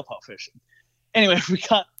 buddies to go eelpout fishing. Anyway, we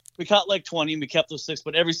caught like 20 and we kept those 6,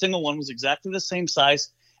 but every single one was exactly the same size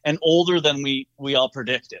and older than we all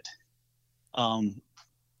predicted.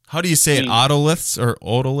 How do you say it? Otoliths or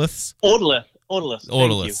otoliths?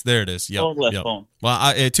 Otolith. There it is. Yep. Otolith bone.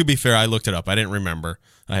 Well, to be fair, I looked it up. I didn't remember.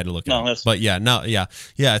 I had to look it up. But yeah,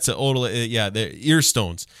 it's an otolith. Yeah, they're ear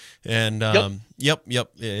stones. And yep.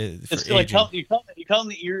 It's like you call them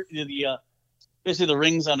the ear, basically the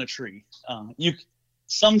rings on a tree.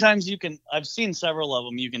 Sometimes you can. I've seen several of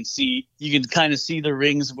them. You can kind of see the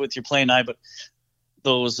rings with your plain eye, but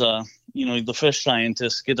those, the fish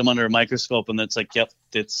scientists get them under a microscope, and it's like, yep,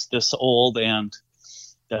 it's this old, and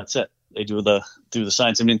that's it. They do the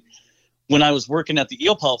science. I mean, when I was working at the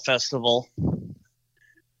Eelpout Festival,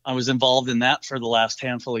 I was involved in that for the last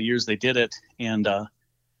handful of years. They did it, and the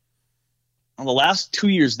last 2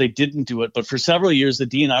 years they didn't do it, but for several years the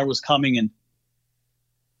DNR was coming and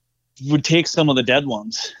would take some of the dead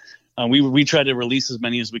ones. We tried to release as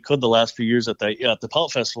many as we could the last few years at the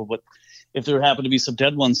Pout Festival, but if there happened to be some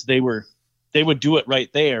dead ones, they would do it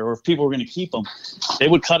right there. Or if people were going to keep them, they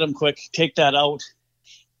would cut them quick, take that out,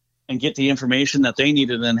 and get the information that they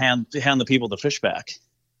needed, and hand the people the fish back.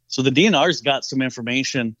 So the DNR's got some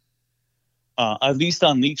information, at least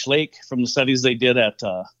on Leech Lake, from the studies they did at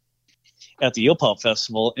the Eelpout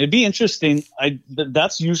Festival. It'd be interesting.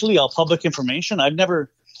 That's usually all public information. I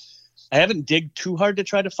haven't digged too hard to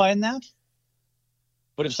try to find that.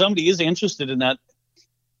 But if somebody is interested in that,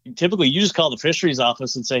 typically you just call the fisheries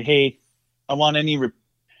office and say, hey, I want any of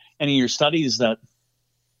your studies that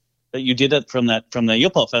you did it from the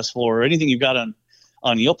Eelpout Festival, or anything you've got on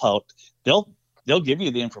Eelpout. They'll give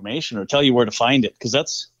you the information or tell you where to find it, because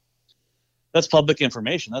that's public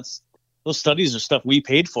information. Those studies are stuff we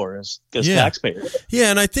paid for as taxpayers. Yeah,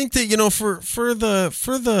 and I think that for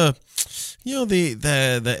the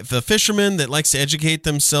the fisherman that likes to educate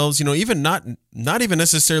themselves, even not even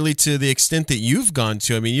necessarily to the extent that you've gone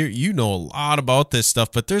to. I mean, you know a lot about this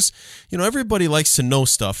stuff, but there's, everybody likes to know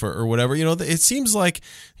stuff or whatever. It seems like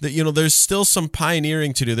that, there's still some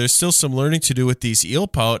pioneering to do. There's still some learning to do with these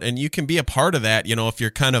eelpout, and you can be a part of that, if you're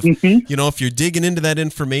kind of, if you're digging into that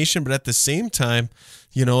information, but at the same time,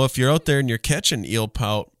 if you're out there and you're catching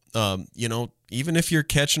eelpout, even if you're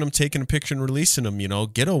catching them, taking a picture and releasing them,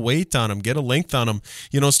 get a weight on them, get a length on them,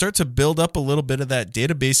 start to build up a little bit of that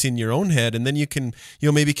database in your own head. And then you can,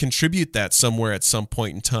 maybe contribute that somewhere at some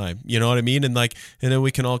point in time. You know what I mean? And then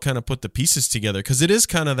we can all kind of put the pieces together. 'Cause it is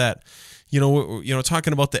kind of that,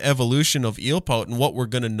 talking about the evolution of eelpout and what we're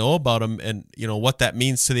going to know about them and, what that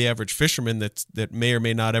means to the average fisherman that may or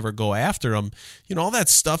may not ever go after them. All that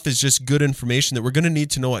stuff is just good information that we're going to need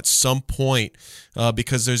to know at some point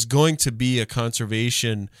because there's going to be a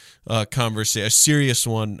conservation conversation, a serious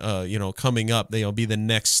one, coming up. They'll be the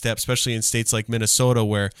next step, especially in states like Minnesota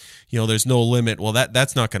where, there's no limit. Well,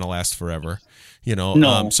 that's not going to last forever.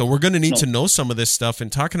 So we're going to need to know some of this stuff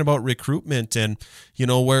and talking about recruitment and,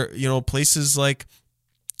 where, places like,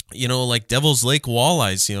 like Devil's Lake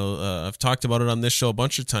walleyes, I've talked about it on this show a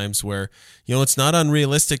bunch of times where, it's not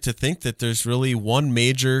unrealistic to think that there's really one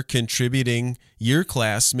major contributing year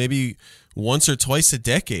class, maybe once or twice a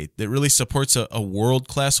decade that really supports a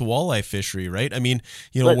world-class walleye fishery, right? I mean,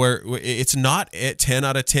 Right. where it's not at 10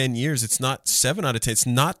 out of 10 years, it's not 7 out of 10, it's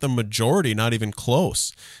not the majority, not even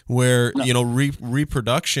close, where,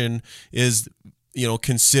 reproduction is,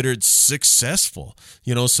 considered successful,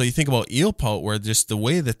 so you think about eelpout where just the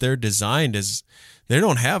way that they're designed is they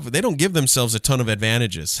don't give themselves a ton of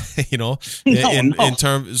advantages, in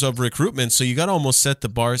terms of recruitment. So you got to almost set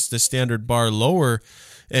the standard bar lower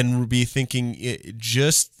and be thinking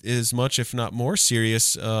just as much, if not more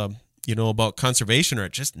serious, about conservation or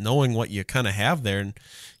just knowing what you kind of have there. And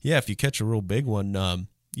yeah, if you catch a real big one, I'm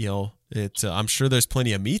sure there's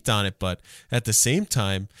plenty of meat on it, but at the same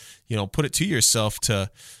time, put it to yourself to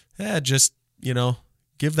just,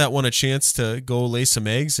 give that one a chance to go lay some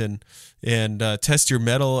eggs and test your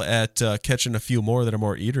mettle at catching a few more that are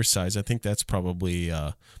more eater size. I think that's probably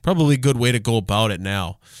a good way to go about it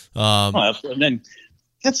now. And then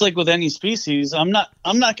it's like with any species. I'm not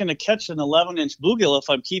going to catch an 11-inch bluegill if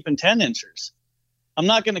I'm keeping 10 inchers. I'm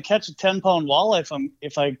not going to catch a 10-pound walleye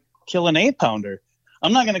if I kill an 8-pounder.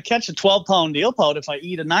 I'm not going to catch a 12-pound eelpout if I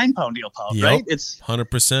eat a 9-pound eelpout, right? It's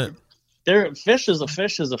 100%. Fish is a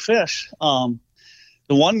fish is a fish.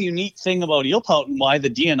 The one unique thing about eelpout and why the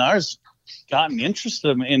DNR's gotten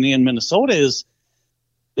interested in Minnesota is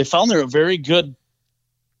they found they're a very good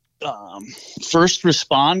first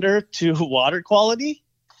responder to water quality.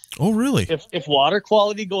 Oh, really? If water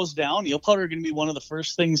quality goes down, eelpout are going to be one of the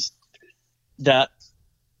first things that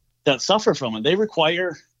suffer from it. They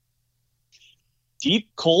require deep,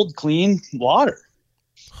 cold, clean water.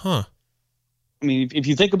 Huh. I mean, if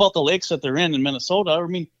you think about the lakes that they're in Minnesota, I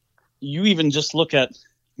mean, you even just look at,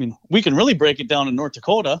 we can really break it down in North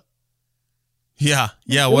Dakota. Yeah.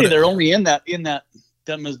 Yeah. Really, they're only in that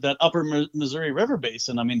upper Missouri River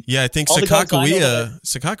basin. I mean, yeah, I think Sakakawea,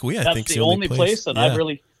 I think that's the only place that I've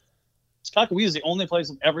really, Sakakawea is the only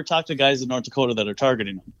place I've ever talked to guys in North Dakota that are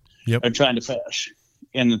targeting them. Yep. Are trying to fish.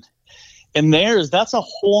 And that's a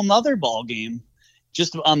whole nother ball game.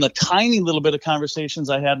 Just on the tiny little bit of conversations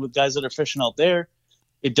I had with guys that are fishing out there,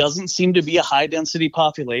 it doesn't seem to be a high density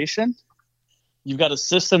population. You've got a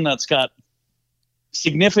system that's got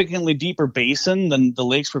significantly deeper basin than the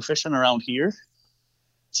lakes we're fishing around here.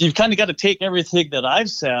 So you've kind of got to take everything that I've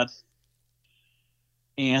said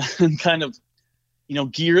and kind of,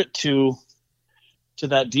 gear it to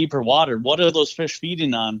that deeper water. What are those fish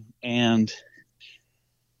feeding on? And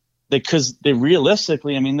because they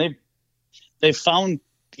realistically, they found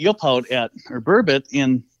eelpout or burbot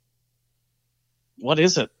in, what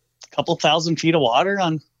is it, a couple thousand feet of water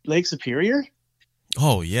on Lake Superior?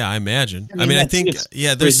 Oh, yeah, I imagine. I think,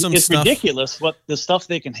 there's some it's stuff. It's ridiculous what the stuff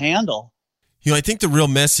they can handle. I think the real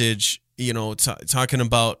message, talking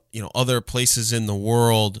about, other places in the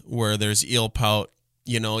world where there's eelpout,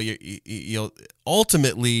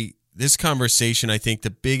 ultimately, this conversation, I think the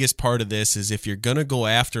biggest part of this is if you're going to go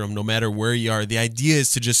after them, no matter where you are, the idea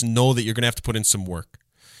is to just know that you're going to have to put in some work.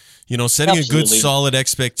 Setting a good Absolutely. solid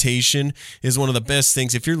expectation is one of the best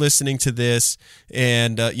things. If you're listening to this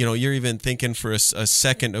and, you're even thinking for a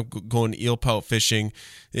second of going eelpout fishing,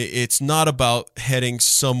 it's not about heading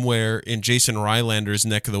somewhere in Jason Rylander's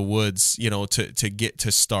neck of the woods, to get to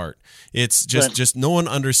start. It's just no one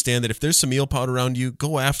understand that if there's some eelpout around you,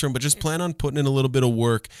 go after them, but just plan on putting in a little bit of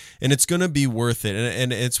work, and it's going to be worth it.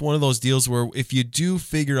 And it's one of those deals where if you do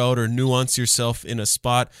figure out or nuance yourself in a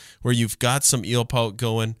spot where you've got some eelpout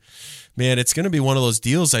going, man, it's going to be one of those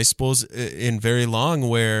deals, I suppose, in very long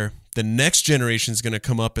where the next generation is going to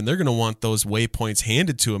come up and they're going to want those waypoints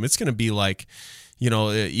handed to them. It's going to be like,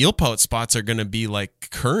 eelpout spots are going to be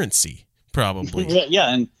like currency, probably.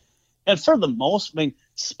 Yeah, and for the most,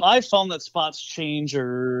 I found that spots change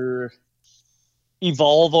or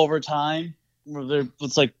evolve over time.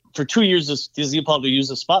 It's like for 2 years, these eelpout will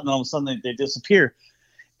use a spot, and all of a sudden they disappear.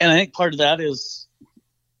 And I think part of that is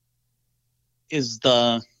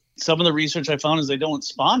some of the research I found is they don't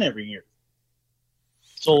spawn every year.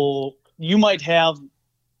 So you might have,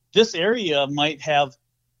 this area might have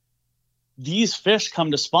these fish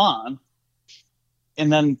come to spawn,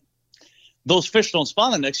 and then those fish don't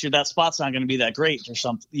spawn the next year. That spot's not going to be that great or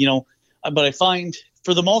something, But I find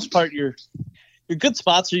for the most part, your good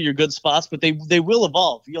spots are your good spots, but they will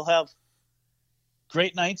evolve. You'll have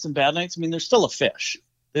great nights and bad nights. They're still a fish.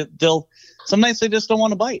 Some nights they just don't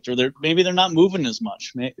want to bite, or maybe they're not moving as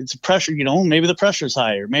much. It's a pressure, maybe the pressure's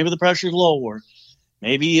higher, maybe the pressure's low, or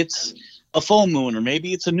maybe it's a full moon, or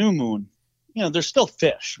maybe it's a new moon. They're still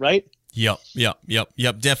fish, right? Yep.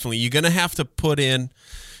 Definitely. You're going to have to put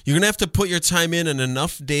your time in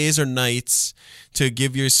enough days or nights to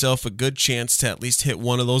give yourself a good chance to at least hit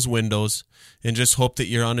one of those windows, and just hope that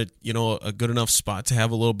you're on a good enough spot to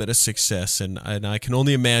have a little bit of success. And I can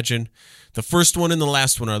only imagine the first one and the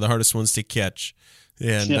last one are the hardest ones to catch.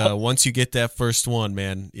 And once you get that first one,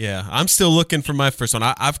 man, yeah, I'm still looking for my first one.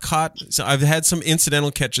 I've had some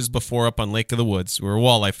incidental catches before up on Lake of the Woods. We were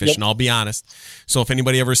walleye fishing, I'll be honest. So if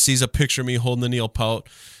anybody ever sees a picture of me holding an eelpout,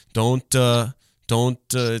 don't I'm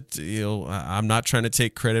not trying to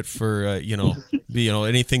take credit for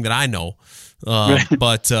anything that I know,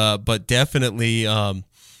 but definitely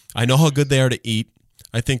I know how good they are to eat.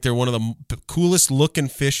 I think they're one of the coolest looking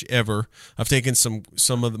fish ever. I've taken some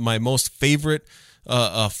of my most favorite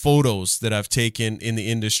photos that I've taken in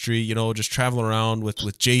the industry, just traveling around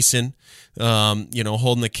with Jason,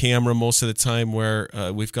 holding the camera most of the time, where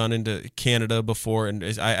we've gone into Canada before. And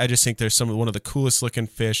I just think they're one of the coolest looking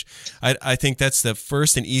fish. I think that's the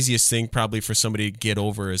first and easiest thing probably for somebody to get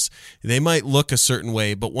over, is they might look a certain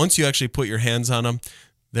way, but once you actually put your hands on them,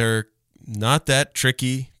 they're not that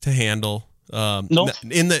tricky to handle. Nope.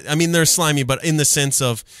 They're slimy, but in the sense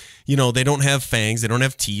of, they don't have fangs, they don't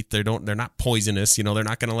have teeth, they're not poisonous, they're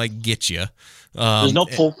not gonna get you. There's no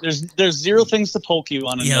poke. There's zero things to poke you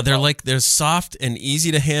on. They're soft and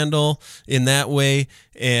easy to handle in that way,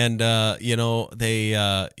 and they're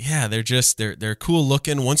cool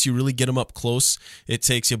looking. Once you really get them up close, it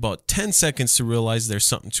takes you about 10 seconds to realize there's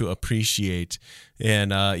something to appreciate.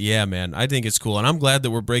 And man, I think it's cool, and I'm glad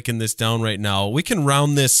that we're breaking this down right now. We can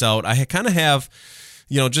round this out. I kind of have,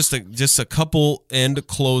 just a couple end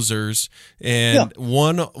closers, and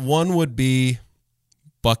one would be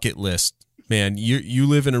bucket list. Man, you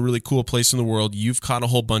live in a really cool place in the world. You've caught a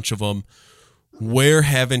whole bunch of them. Where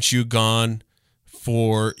haven't you gone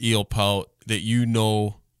for eelpout that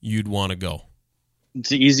you'd want to go? It's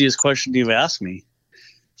the easiest question you've asked me.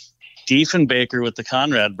 Diefenbaker with the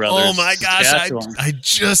Conrad brothers. Oh my gosh, I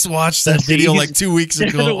just watched that video like 2 weeks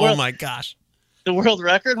ago. Oh my gosh. The world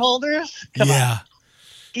record holder? Come on.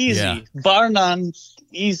 Easy. Yeah. Bar none.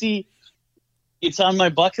 Easy. It's on my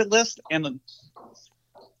bucket list, and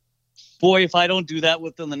boy, if I don't do that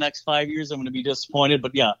within the next 5 years, I'm going to be disappointed.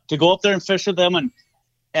 But yeah, to go up there and fish with them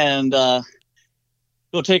and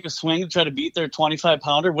go take a swing to try to beat their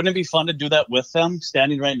 25-pounder, wouldn't it be fun to do that with them,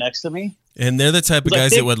 standing right next to me? And they're the type of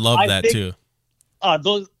guys that would love that too.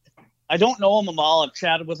 Those, I don't know them all. I've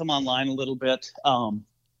chatted with them online a little bit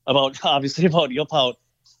about eelpout,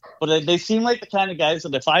 but they seem like the kind of guys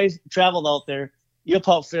that if I traveled out there,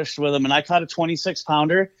 eelpout fished with them, and I caught a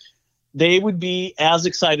 26-pounder, they would be as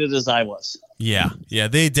excited as I was. Yeah,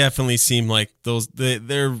 they definitely seem like those. They're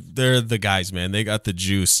the guys, man. They got the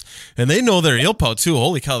juice, and they know their eelpout too.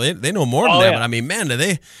 Holy cow, they know more than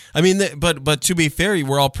that. Yeah. But but to be fair,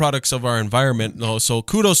 we're all products of our environment. So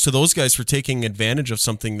kudos to those guys for taking advantage of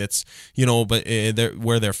something that's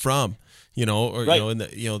where they're from.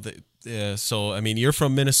 So you're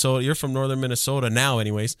from Minnesota. You're from northern Minnesota now,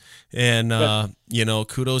 anyways, and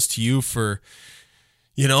kudos to you for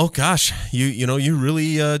Gosh, you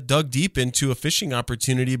really dug deep into a fishing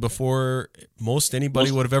opportunity before most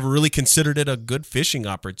anybody would have ever really considered it a good fishing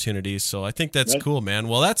opportunity. So I think that's cool, man.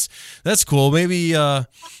 Well, that's cool. Maybe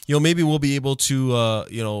maybe we'll be able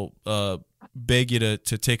to beg you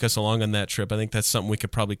to take us along on that trip. I think that's something we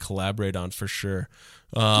could probably collaborate on for sure.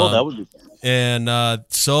 That would be fun. And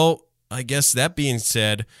so I guess that being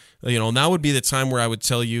said, now would be the time where I would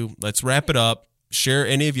tell you, let's wrap it up. Share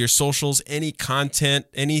any of your socials, any content,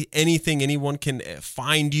 anything anyone can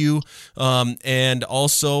find you. And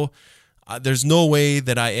also, there's no way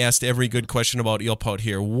that I asked every good question about Eelpout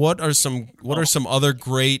here. What are some other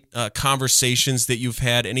great conversations that you've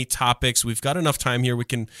had? Any topics? We've got enough time here. We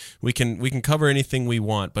can cover anything we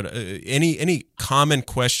want. But any common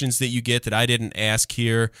questions that you get that I didn't ask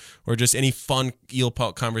here, or just any fun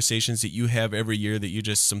Eelpout conversations that you have every year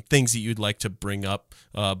that some things that you'd like to bring up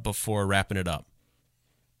before wrapping it up.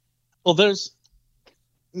 Well,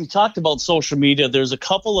 we talked about social media. There's a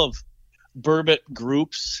couple of burbot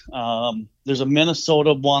groups. There's a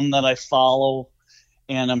Minnesota one that I follow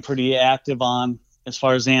and I'm pretty active on as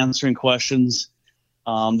far as answering questions.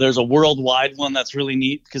 There's a worldwide one that's really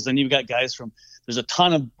neat because then you've got guys there's a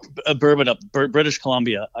ton of burbot up British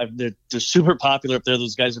Columbia. They're super popular up there.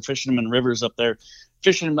 Those guys are fishing them in rivers up there.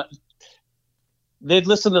 They'd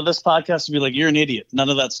listen to this podcast and be like, you're an idiot. None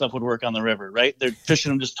of that stuff would work on the river, right? They're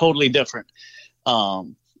fishing them just totally different.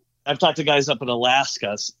 I've talked to guys up in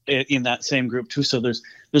Alaska in that same group too. So there's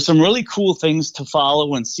some really cool things to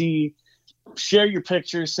follow and see. Share your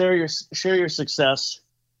pictures, share your success.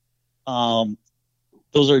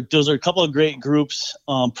 Those are a couple of great groups.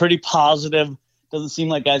 Pretty positive. Doesn't seem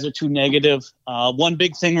like guys are too negative. One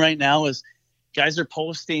big thing right now is guys are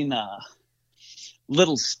posting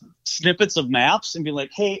little snippets of maps and be like,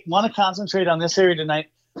 hey, want to concentrate on this area tonight.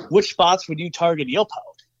 Which spots would you target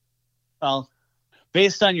Eelpout? Well,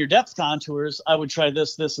 based on your depth contours, I would try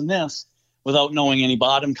this, this, and this without knowing any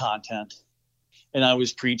bottom content. And I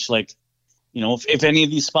always preach if any of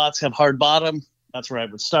these spots have hard bottom, that's where I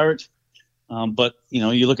would start. But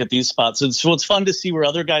you look at these spots. And so it's fun to see where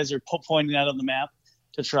other guys are pointing out on the map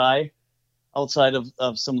to try outside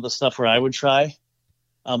of some of the stuff where I would try.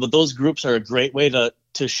 But those groups are a great way to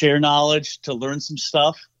share knowledge, to learn some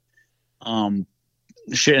stuff, and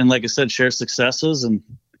like I said, share successes. And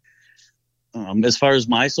as far as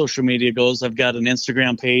my social media goes, I've got an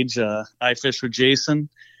Instagram page, I Fish with Jason.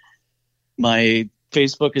 My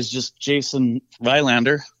Facebook is just Jason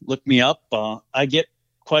Rylander. Look me up. I get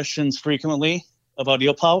questions frequently about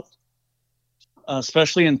Eelpout,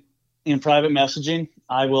 especially in private messaging.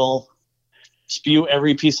 I will spew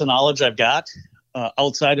every piece of knowledge I've got.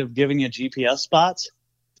 Outside of giving you GPS spots,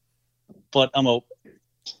 but I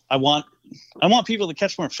want people to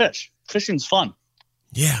catch more fish. Fishing's fun.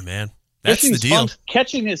 Yeah, man, that's Fishing's the deal. Fun.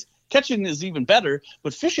 Catching is even better,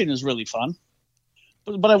 but fishing is really fun.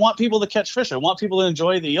 But I want people to catch fish. I want people to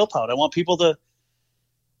enjoy the Eelpout. I want people to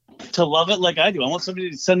love it like I do. I want somebody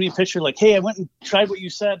to send me a picture like, hey, I went and tried what you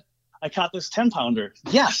said. I caught this 10-pounder.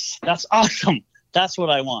 Yes, that's awesome. That's what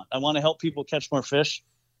I want. I want to help people catch more fish.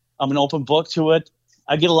 I'm an open book to it.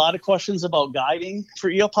 I get a lot of questions about guiding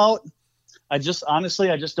for Eelpout. I just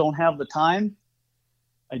don't have the time.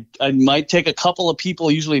 I might take a couple of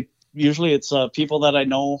people. Usually it's people that I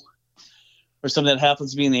know or something that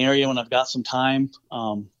happens to be in the area when I've got some time.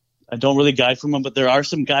 I don't really guide for them, but there are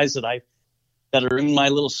some guys that are in my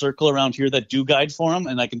little circle around here that do guide for them,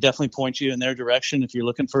 and I can definitely point you in their direction if you're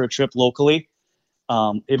looking for a trip locally.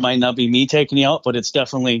 It might not be me taking you out, but it's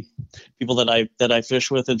definitely people that I fish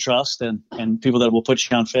with and trust, and people that will put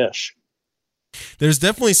you on fish. There's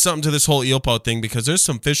definitely something to this whole Eelpout thing because there's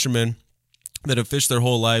some fishermen that have fished their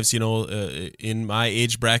whole lives, in my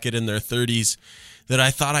age bracket in their 30s that I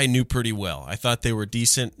thought I knew pretty well. I thought they were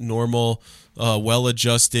decent, normal,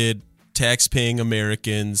 well-adjusted, tax-paying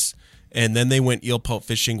Americans, and then they went Eelpout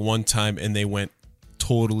fishing one time and they went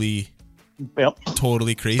totally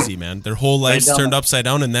crazy, man. Their whole lives turned upside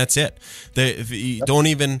down, and that's it.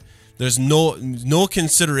 There's no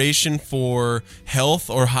consideration for health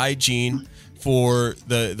or hygiene for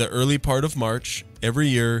the early part of March every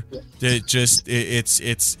year.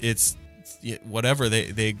 It's whatever,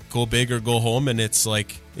 they go big or go home, and it's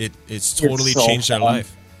like it's totally changed their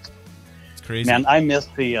life. It's crazy, man.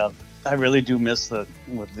 I really do miss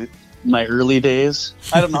my early days.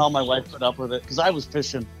 I don't know how my wife put up with it because I was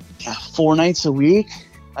fishing 4 nights a week.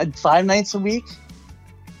 I'd 5 nights a week.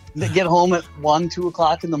 Get home at 1-2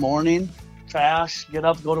 o'clock in the morning, trash, get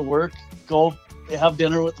up, go to work, go have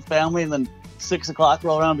dinner with the family, and then 6 o'clock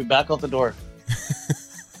roll around and be back out the door.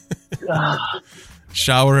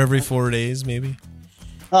 Shower every 4 days, maybe.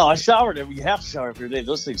 Oh, I showered every. You have to shower every day.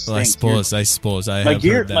 Those things stink. Well, I suppose. I my have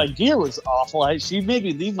gear. heard that. My gear was awful. She made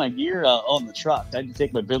me leave my gear on the truck. I had to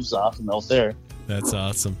take my bibs off and out there. That's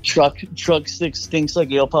awesome. Truck stinks like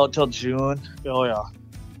Eelpout till June. Oh yeah.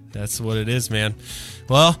 That's what it is, man.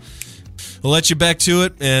 Well, we'll let you back to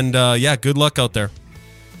it, and yeah, good luck out there.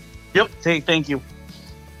 Yep. Thank you.